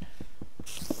done.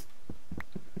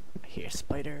 I hear a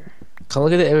spider. Come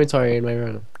look at the inventory in my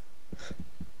room.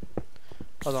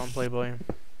 Hold on, Playboy.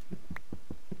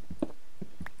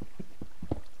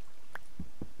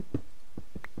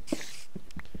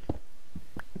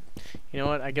 You know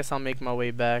what? I guess I'll make my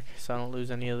way back so I don't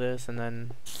lose any of this, and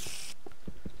then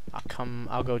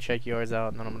I'll go check yours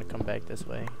out, and then I'm gonna come back this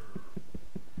way.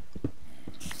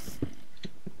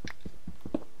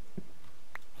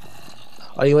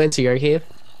 Oh, you went to your cave?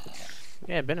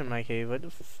 Yeah, I've been in my cave. What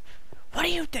do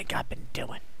you think I've been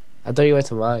doing? I thought you went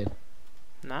to mine.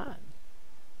 Not.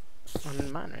 I'm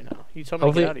in mine right now. You told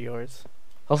me to get out of yours.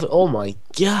 Hopefully, oh my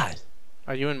god.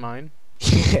 Are you in mine?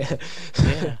 Yeah.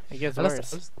 Yeah, it gets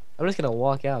worse. I'm just gonna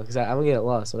walk out because I'm gonna get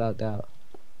lost without doubt.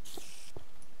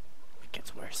 It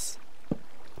gets worse.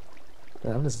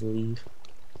 I'm just leave.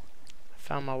 I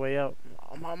found my way out.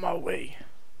 I'm on my way.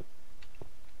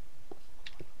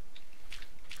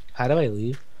 How do I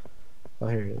leave? Oh,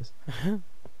 here it is.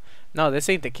 No, this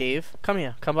ain't the cave. Come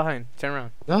here. Come behind. Turn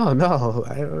around. No, no,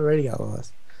 I already got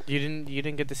lost. You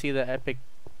didn't get to see the epic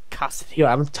custody. Yo,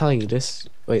 I'm telling you, just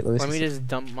wait. Let me just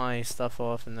dump my stuff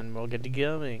off and then we'll get to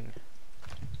going.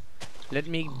 Let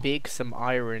me bake some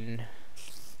iron.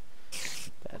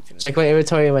 Check my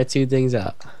inventory and my 2 things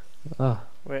out. Oh.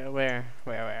 Where?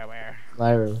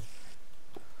 My room.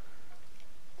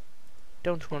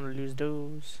 Don't want to lose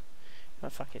those. Oh,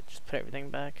 fuck it. Just put everything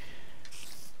back.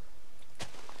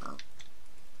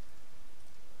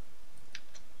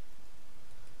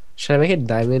 Should I make a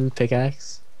diamond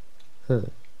pickaxe? Huh.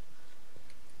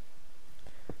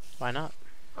 Why not?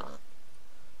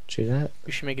 True that.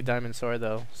 We should make a diamond sword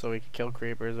though, so we can kill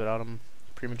creepers without them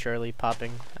prematurely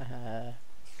popping.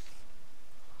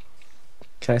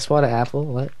 Can I spawn an apple?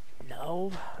 What?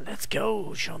 No. Let's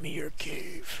go. Show me your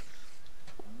cave.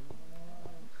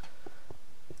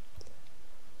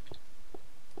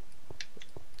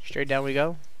 Straight down we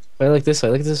go. Wait, look this way.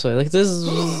 Look this way. Look this.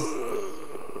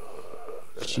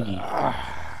 Gee.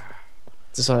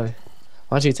 This way.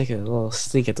 Why don't you take a little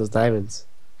sneak at those diamonds?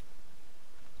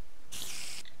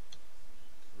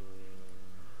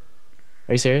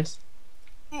 Are you serious?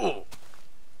 Did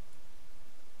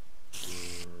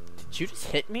you just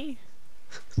hit me?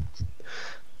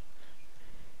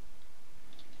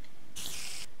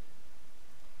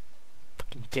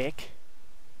 Fucking dick.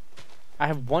 I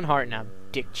have one heart now,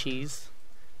 dick cheese.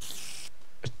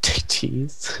 Dick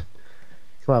cheese.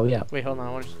 Come on, we out. Wait, hold on.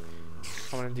 I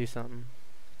want to do something.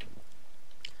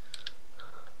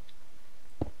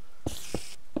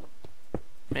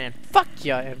 Man, fuck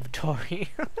yeah, inventory.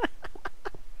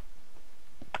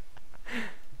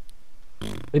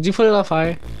 Did you put it on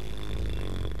fire?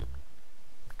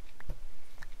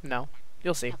 No,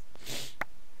 you'll see.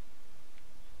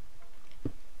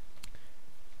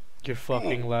 Your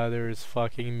fucking ladder is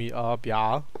fucking me up,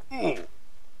 yeah.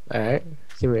 Alright,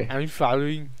 come here. I'm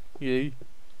following you.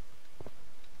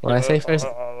 When I say press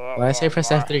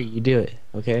F3, you do it,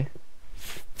 okay?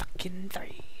 Fucking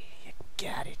 3. You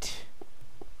got it.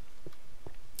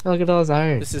 Oh, look at all this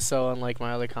iron. This is so unlike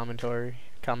my other commentary.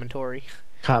 Commentaries.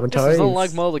 This is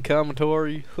unlike my other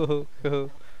commentary.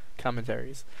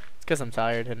 Commentaries. It's because I'm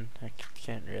tired and I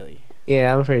can't really.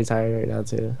 Yeah, I'm pretty tired right now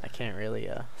too. I can't really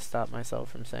stop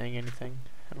myself from saying anything.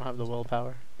 I don't have the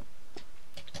willpower.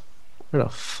 Where the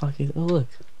fuck is? Oh look.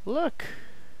 Look.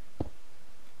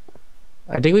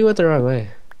 I think we went the wrong way.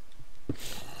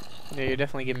 Yeah, you're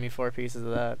definitely giving me 4 pieces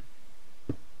of that.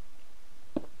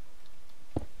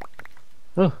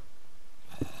 Oh.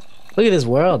 Look at this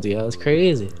world, yo. It's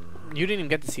crazy. You didn't even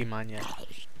get to see mine yet.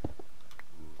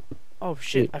 Oh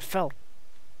shit, I fell.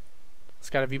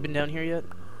 Scott, have you been down here yet?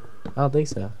 I don't think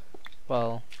so.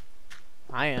 Well,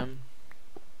 I am.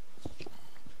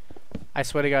 I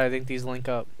swear to God, I think these link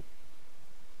up.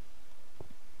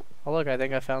 Oh look, I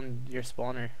think I found your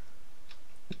spawner.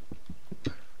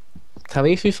 Tell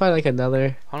me if you find like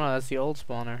another. Oh no, that's the old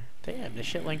spawner. Damn, this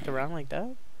shit linked around like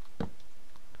that?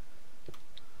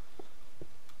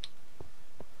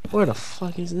 Where the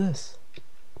fuck is this?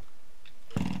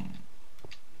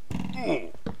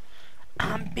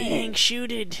 I'm being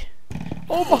shooted.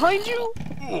 Oh, behind you!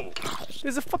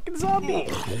 There's a fucking zombie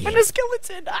and a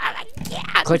skeleton. Ah,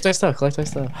 yeah. Collect my stuff. Collect my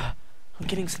stuff. I'm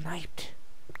getting sniped.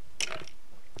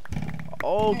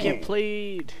 Oh, get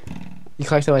played. You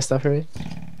collected my stuff for me?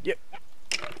 Yep.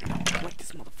 Collect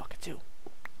this motherfucker too.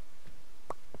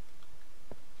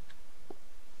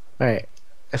 Alright.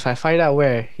 If I find out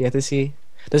where, you have to see.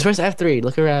 Just press F3.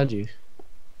 Look around you.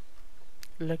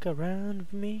 Look around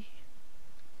me.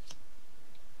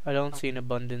 I don't see an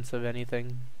abundance of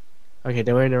anything. Okay,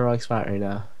 then we're in the wrong spot right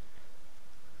now.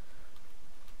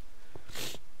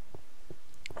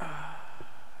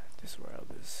 This world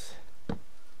is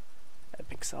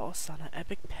epic sauce on an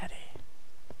epic patty.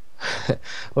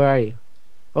 Where are you?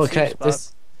 Oh, Same can I spot.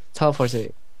 just teleport to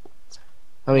me?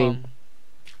 I mean,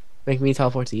 make me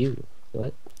teleport to you.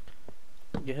 What?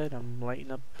 Go ahead, I'm lighting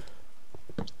up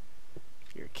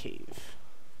your cave.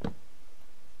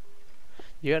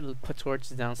 You gotta put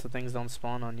torches down so things don't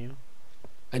spawn on you.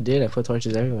 I did. I put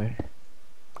torches everywhere.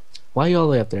 Why are you all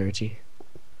the way up there, Richie?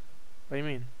 What do you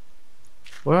mean?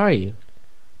 Where are you?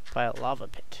 By a lava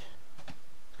pit.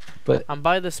 But I'm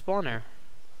by the spawner.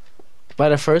 by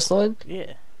the first one?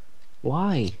 Yeah.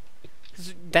 Why?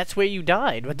 'Cause that's where you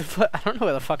died. What the fuck? I don't know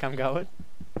where the fuck I'm going.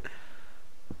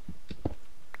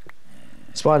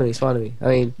 Spawn to me. Spawn to me. I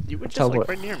mean, You were just teleport.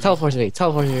 like right near me. Teleport to me.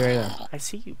 Teleport to me right now. I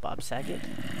see you, Bob Saget.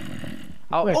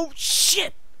 Oh, Where? oh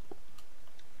shit!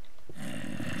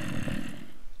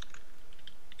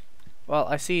 Well,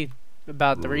 I see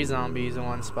about 3 zombies in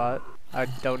one spot. I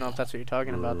don't know if that's what you're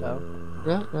talking about, though.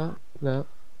 No, no, no.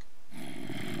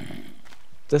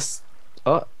 This.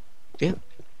 Oh. Yep.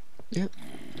 Yep.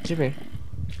 Come here.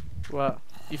 What?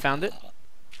 You found it?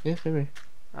 Yeah, come here.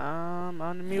 I'm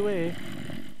on my way.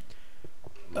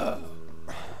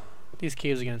 These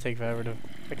caves are gonna take forever to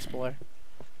explore.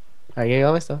 Alright, getting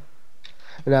all my stuff.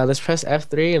 Now let's press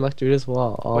F3 and look through this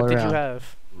wall all What around. did you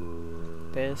have?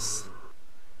 This.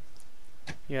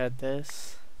 You had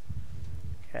this.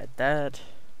 Got that.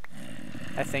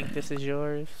 I think this is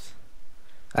yours.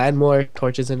 I had more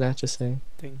torches than that, just saying.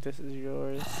 I think this is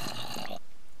yours.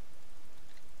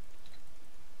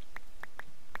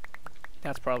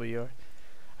 That's probably yours.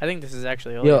 I think this is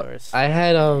actually all Yo, yours. I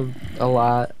had a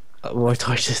lot more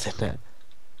torches than that.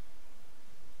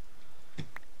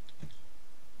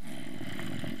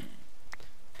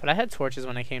 But I had torches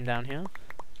when I came down here.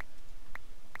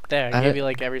 There, I gave you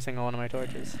like every single one of my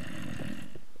torches.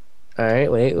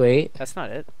 Alright, wait. That's not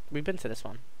it. We've been to this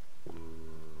one.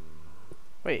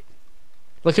 Wait.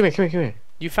 Look, come here.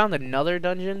 You found another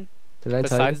dungeon Did I tell you?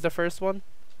 besides the first one?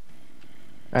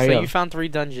 Alright, So yo. you found 3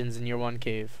 dungeons in your one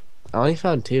cave. I only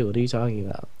found 2. What are you talking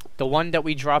about? The one that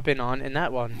we drop in on and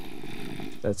that one.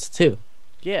 That's 2.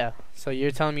 Yeah. So you're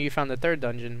telling me you found the 3rd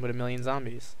dungeon with a million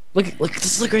zombies. Look,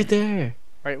 just look right there.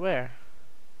 Right where?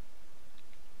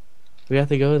 We have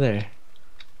to go there.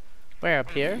 Where,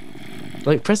 up here?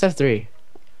 Like, press F3.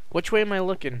 Which way am I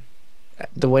looking?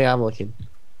 The way I'm looking.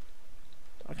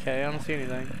 Okay, I don't see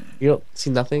anything. You don't see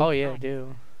nothing? Oh yeah, I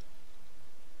do.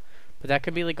 But that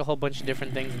could be like a whole bunch of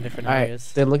different things in different Alright,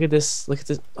 areas. then look at this.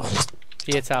 Oh,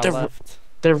 See, it's out they're- left.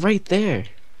 they're right there.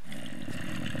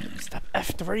 Stop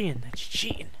F3ing, that's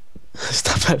cheating.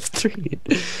 Stop F3.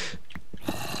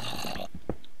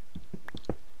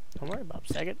 Don't worry, Bob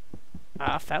Saget.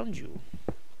 I found you.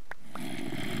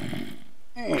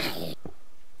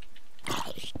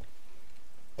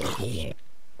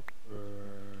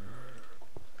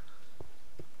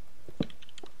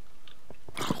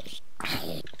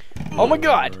 Oh my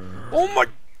god! Oh my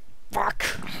fuck!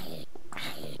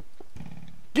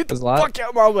 Get the There's a lot. fuck out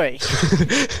of my way!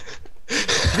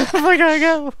 Oh my god,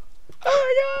 go!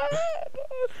 Oh my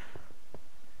god!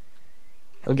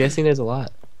 I'm guessing there's a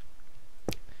lot.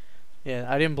 Yeah,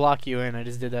 I didn't block you in, I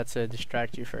just did that to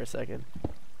distract you for a second.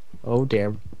 Oh,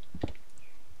 damn.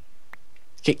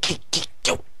 Yo.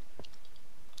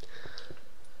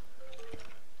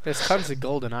 There's tons of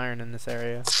gold and iron in this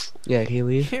area. Yeah, can you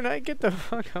leave? Can I get the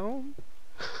fuck home?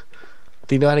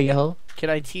 Do you know how to get home? Can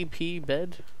I TP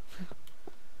bed?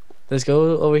 Let's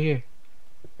go over here.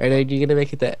 Right, are you gonna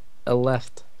make it a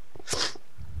left?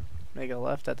 Make a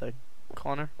left at the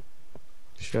corner.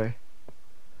 Sure.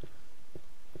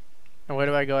 And where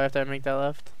do I go after I make that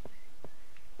left?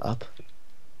 Up.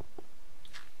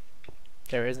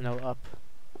 There is no up.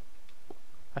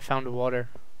 I found water.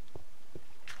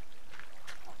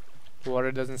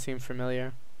 Water doesn't seem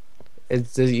familiar.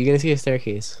 You're gonna see a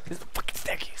staircase. There's a fucking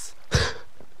staircase.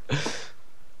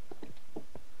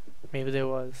 Maybe there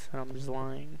was, and I'm just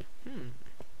lying.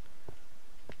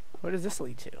 Where does this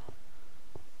lead to?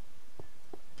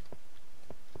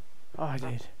 Oh, I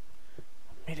did.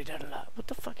 Made it out alive. What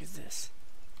the fuck is this?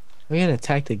 We got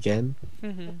attacked again.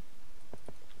 Mm-hmm.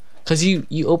 Cause you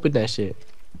opened that shit.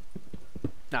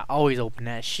 I always open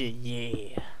that shit,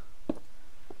 yeah.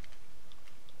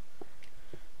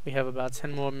 We have about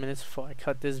 10 more minutes before I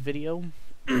cut this video.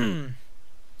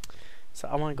 So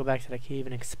I want to go back to the cave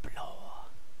and explore.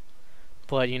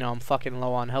 But, you know, I'm fucking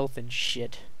low on health and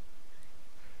shit.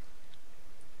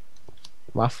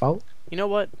 My fault? You know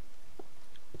what?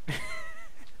 I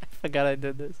forgot I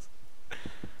did this.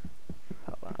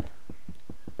 Hold on.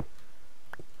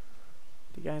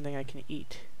 Do you got anything I can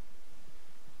eat?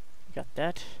 You got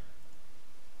that?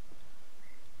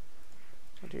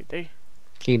 1, 2, 3.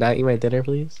 Can you not eat my dinner,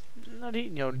 please? Not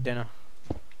eating your dinner.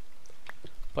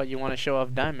 But you want to show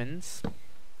off diamonds?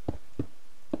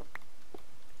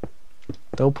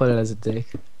 Don't put it as a dick.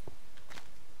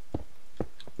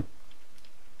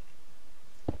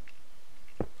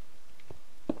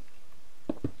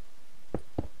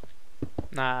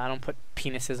 Nah, I don't put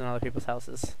penises in other people's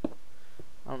houses.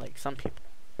 Unlike some people.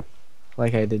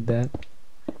 Like I did that.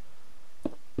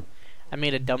 I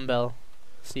made a dumbbell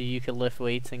so you could lift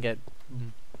weights and get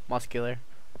muscular.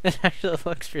 It actually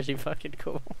looks pretty fucking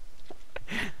cool.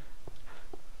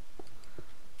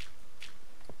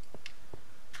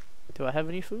 Do I have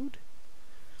any food?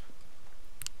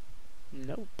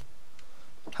 Nope.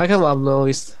 How come I'm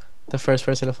always the first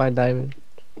person to find diamond?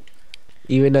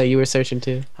 Even though you were searching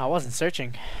too. I wasn't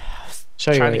searching. I was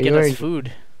Sure, trying to you get were us in,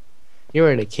 food. you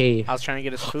were in a cave. I was trying to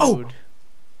get us food. Oh!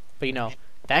 But you know,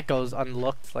 that goes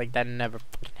unlooked, like that never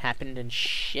fucking happened and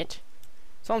shit.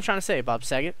 That's all I'm trying to say, Bob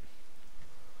Saget.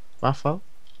 My fault?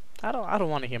 I don't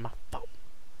want to hear my fault.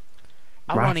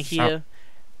 I My want to fault. hear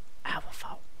our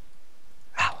fault.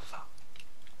 Our fault.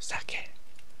 Suck it.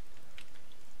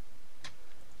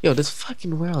 Yo, this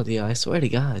fucking world, yo, I swear to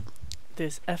God.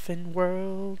 This effing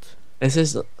world. This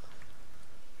is...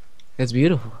 It's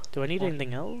beautiful. Do I need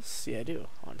anything else? Yeah, I do.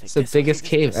 I want to take It's the this, biggest this,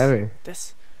 cave this, ever.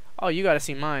 This. Oh, you gotta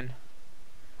see mine.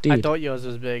 Dude, I thought yours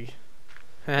was big.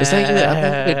 it's not even. I'm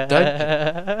not even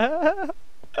done.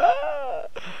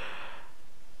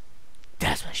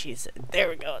 That's what she said.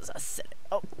 There it goes. I said it.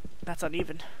 Oh, that's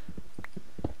uneven.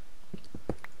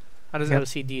 How does Yep.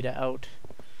 OCD to out?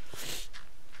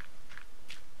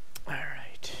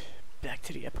 Alright. Back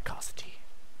to the epicosity.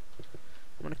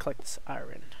 I'm gonna collect this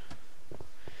iron.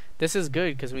 This is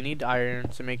good because we need iron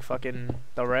to make fucking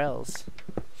the rails.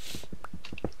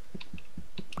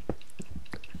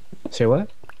 Say what?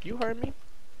 You heard me?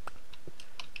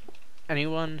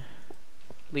 Anyone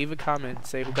leave a comment,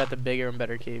 say who got the bigger and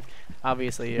better cave.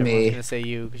 Obviously, everyone's Me. gonna say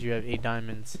you because you have 8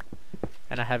 diamonds.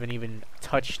 And I haven't even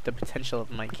touched the potential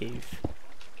of my cave.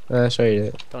 Sure you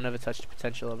did. Don't ever touch the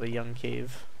potential of a young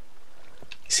cave.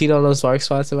 You seen all those dark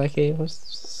spots in my cave?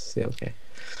 Yeah, okay.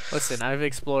 Listen, I've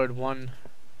explored one.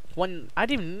 I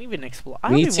didn't even explore. I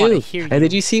don't Me even want to too. hear you. And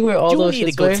did you see where all You those need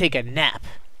to shits go were? take a nap.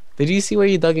 Did you see where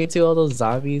you dug into all those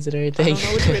zombies and I everything? don't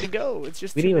know which way to go. It's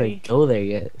just We too didn't many. even go there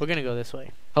yet. We're gonna go this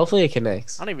way. Hopefully it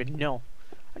connects. I don't even know.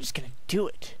 I'm just gonna do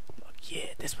it. Look,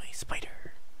 yeah, this way, spider.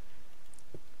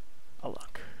 Oh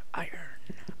look, iron,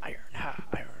 iron.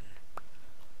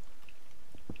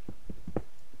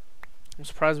 I'm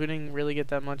surprised we didn't really get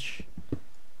that much,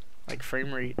 like,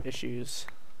 frame rate issues.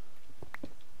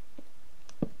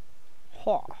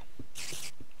 Huh.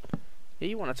 Yeah,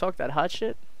 you wanna talk that hot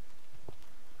shit?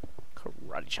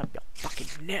 Karate chop your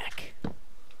fucking neck.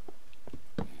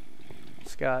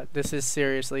 Scott, this is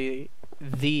seriously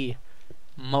the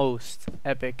most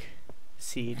epic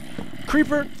seed.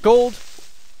 Creeper, gold.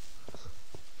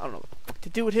 I don't know what the fuck to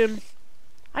do with him.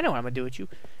 I know what I'm gonna do with you.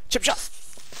 Chip chop.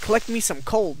 Collect me some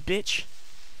coal, bitch.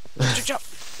 Chip chop.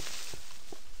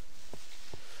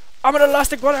 I'm an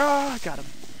elastic one. Ah, got him.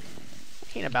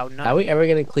 He ain't about nothing. Are we ever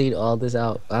gonna clean all this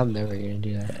out? I'm never gonna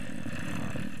do that.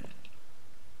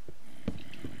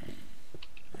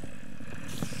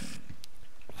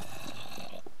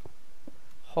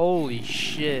 Holy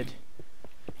shit.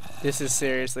 This is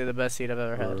seriously the best seed I've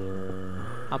ever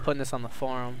had. I'm putting this on the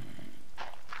forum.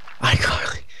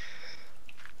 iCarly.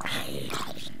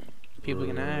 People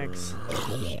can ask,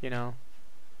 you know.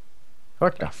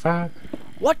 What the fuck?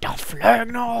 What the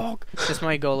flag nog? This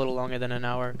might go a little longer than an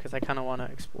hour because I kind of want to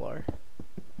explore.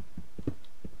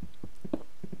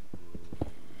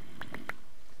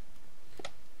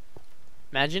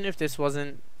 Imagine if this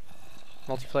wasn't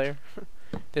multiplayer.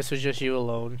 This was just you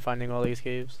alone finding all these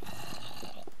caves.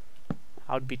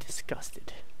 I would be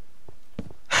disgusted.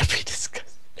 I'd be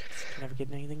disgusted. Never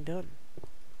getting anything done.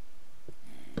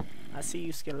 I see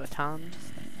you, skeleton.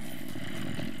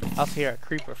 I also hear a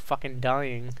creeper fucking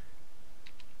dying.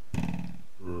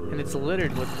 And it's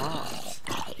littered with mobs.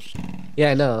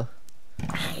 Yeah, I know.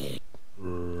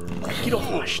 Get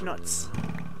off my schnuts.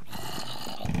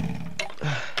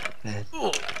 Man.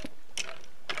 Ugh.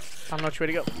 I don't know which way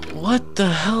to go. What the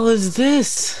hell is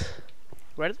this?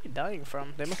 Where are they dying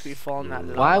from? They must be falling that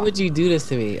low. Why would you do this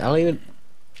to me? I don't even.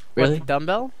 Really? What, the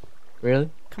dumbbell? Really?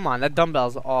 Come on, that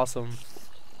dumbbell's awesome.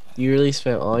 You really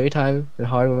spent all your time and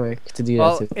hard work to do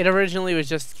Well, that to me. it originally was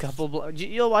just a couple.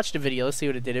 You'll watch the video. Let's see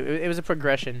what it did. It was a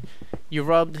progression. You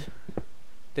rubbed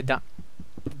the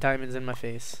diamonds in my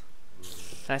face.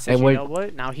 And I said, And you what- know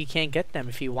what? Now he can't get them.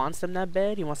 If he wants them that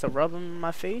bad, he wants to rub them in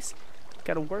my face.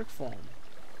 Gotta work for him.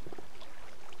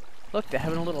 Look, they're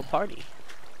having a little party.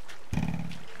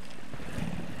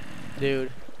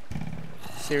 Dude.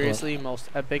 Seriously, most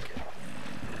epic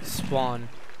spawn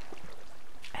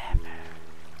ever.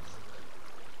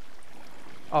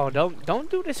 Oh, don't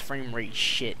do this frame rate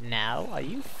shit now. Are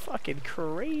you fucking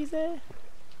crazy?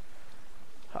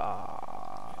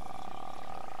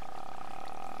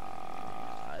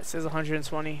 It says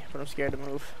 120, but I'm scared to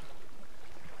move.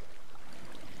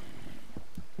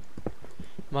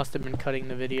 Must have been cutting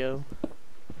the video.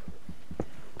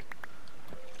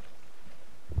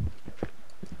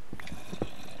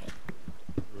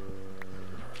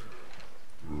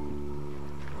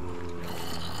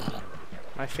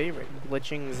 My favorite,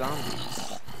 glitching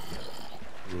zombies.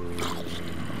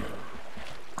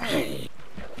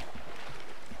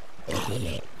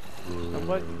 And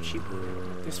what cheap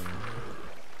this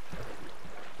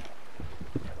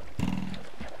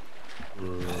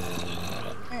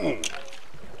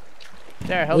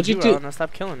there, help What'd you you do? out. Now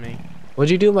stop killing me.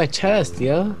 What'd you do with my chest,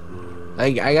 yo?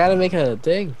 I gotta make a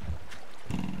thing.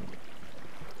 You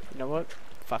know what?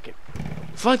 Fuck it.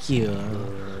 Fuck you.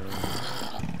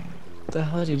 What the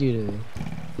hell did you do to me?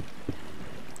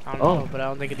 I don't Oh, know, but I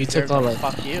don't think it you deserves took all to my-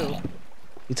 fuck you.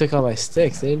 You took all my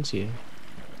sticks, didn't you?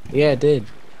 Yeah, I did.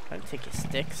 I didn't take your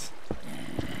sticks.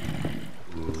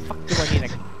 Fuck do I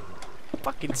need a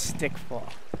fucking stick for?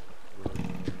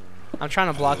 I'm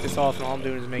trying to block this off, and all I'm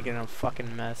doing is making a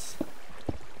fucking mess.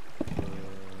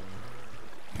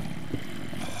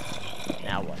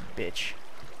 Now what, bitch?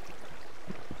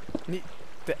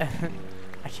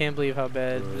 I can't believe how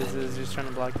bad this is, just trying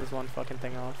to block this one fucking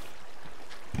thing off.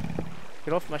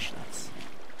 Get off my schnutz.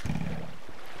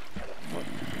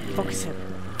 Focus him.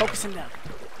 Focus him down.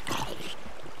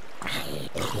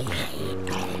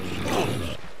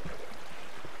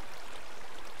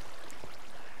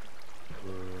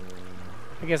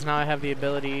 I guess now I have the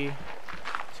ability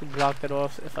to block that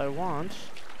off if I want.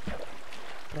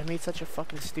 But I made such a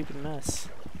fucking stupid mess.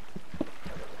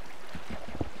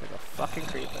 Like a fucking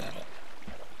creeper.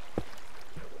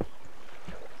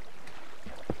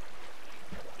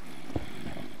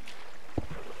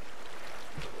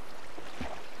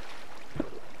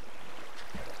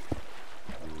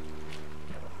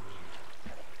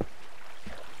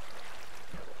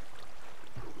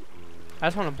 I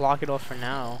just want to block it off for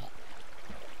now.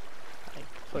 Like,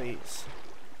 please.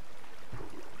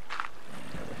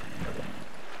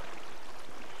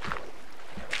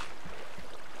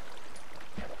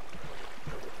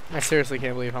 I seriously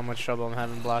can't believe how much trouble I'm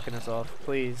having blocking this off.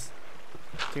 Please,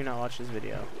 do not watch this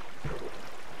video.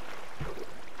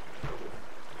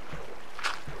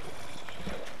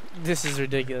 This is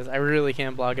ridiculous. I really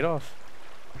can't block it off.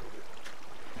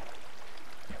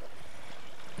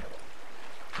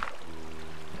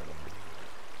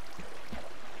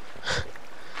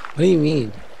 What do you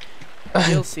mean?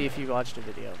 You'll see if you watch the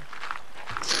video.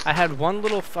 I had one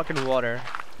little fucking water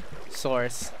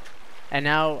source, and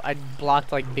now I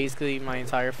blocked like basically my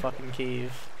entire fucking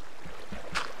cave.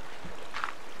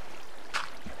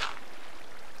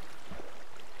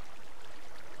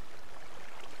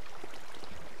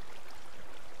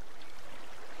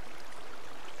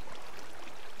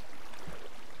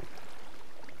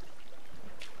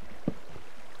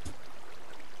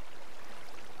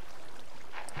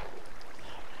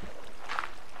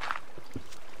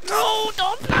 No,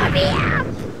 don't blow me up!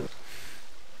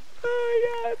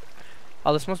 Oh my god.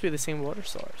 Oh, this must be the same water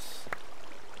source.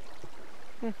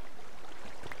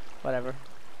 Whatever.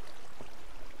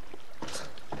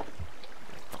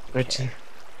 Richie.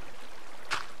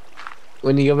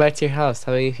 When you go back to your house,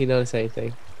 tell me if you notice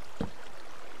anything.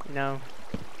 No.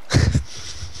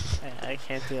 I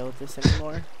can't deal with this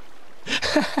anymore.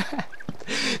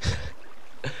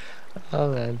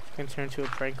 Oh man. It's gonna turn into a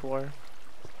prank war.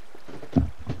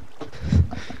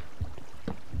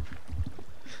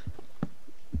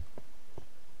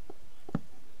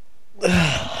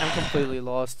 I'm completely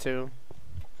lost too.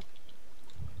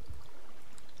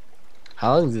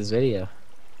 How long is this video?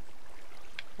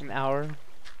 An hour.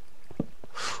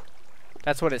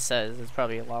 That's what it says. It's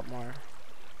probably a lot more.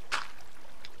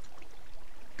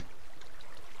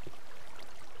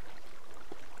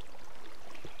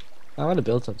 I want to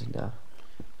build something now.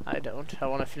 I don't. I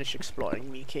want to finish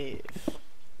exploring me cave.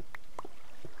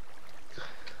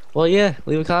 Well, yeah.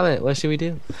 Leave a comment. What should we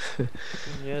do?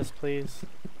 Yes, please.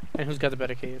 And who's got the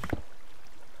better cave?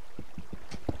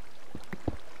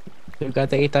 Who got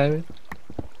the 8th diamond?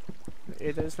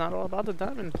 It is not all about the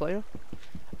diamond, player.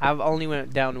 I've only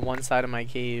went down one side of my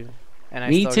cave, and I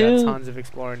Me still too. got tons of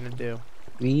exploring to do.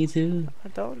 Me too.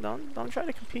 Don't try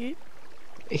to compete.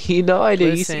 You know I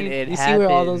do. Listen, you see where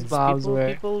all those bombs people,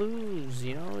 were. People lose,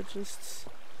 you know. It's just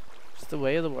the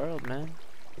way of the world, man.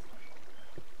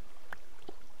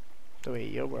 The way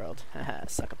of your world. Haha,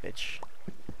 suck a bitch.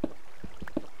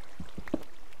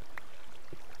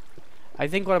 I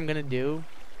think what I'm gonna do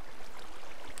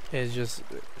is just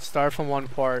start from one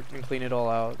part and clean it all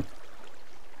out,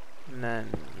 and then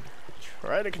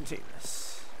try to contain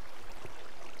this.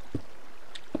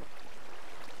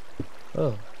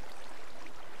 Oh.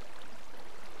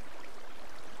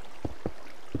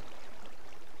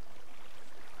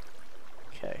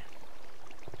 Okay.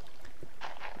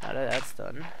 Now that that's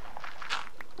done,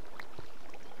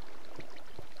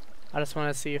 I just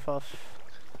want to see if I'll.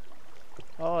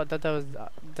 Oh, I thought that was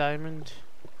diamond.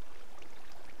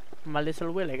 My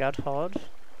little willy got hard.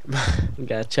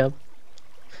 Gotcha.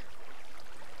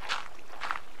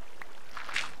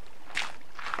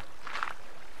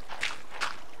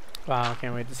 Wow, I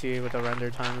can't wait to see what the render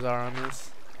times are on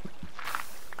this.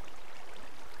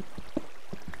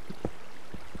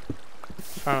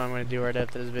 Probably what I'm going to do right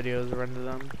after this video is render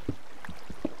them.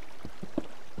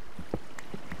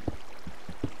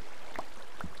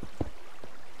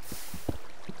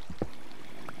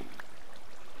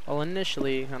 Well,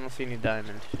 initially, I don't see any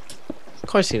diamond. Of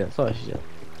course you don't. Of course you don't.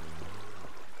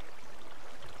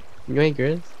 You ain't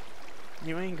Grizz.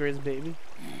 You ain't Grizz, baby.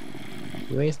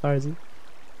 You ain't Starsy.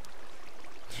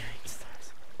 You ain't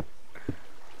stars.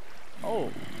 Oh,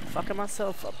 fucking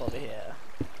myself up over here.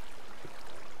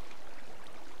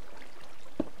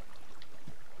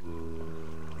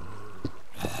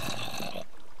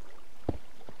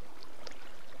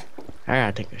 I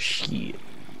gotta take a shit.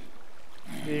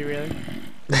 Did you really?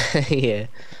 Yeah.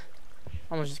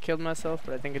 Almost just killed myself,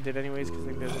 but I think I did anyways because I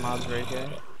think there's mobs right here.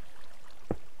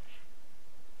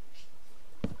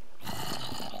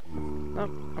 Oh,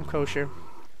 I'm kosher.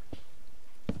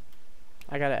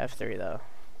 I got an F3 though.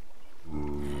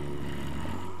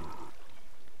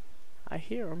 I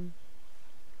hear them.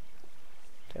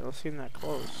 They don't seem that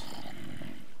close.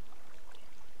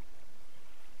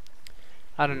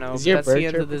 I don't know, Is but your that's the bird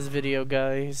end of chirping? this video,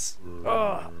 guys.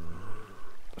 Oh,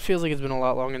 feels like it's been a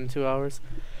lot longer than 2 hours.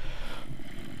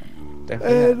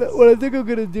 Definitely And has. what I think I'm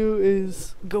gonna do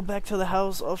is go back to the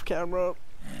house off camera,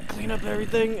 clean up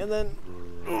everything, and then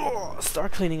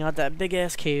start cleaning out that big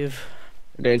ass cave,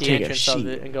 Then the take a entrance of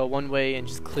it, shit. and go one way and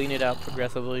just clean it out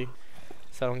progressively,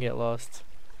 so I don't get lost.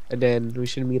 And then we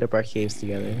should meet up our caves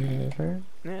together.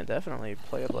 Yeah, definitely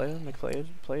play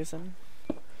play some.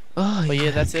 Oh But yeah.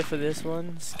 yeah, that's it for this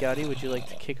one. Scotty, would you like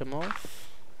to kick him off?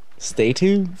 Stay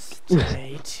tuned.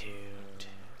 Stay tuned.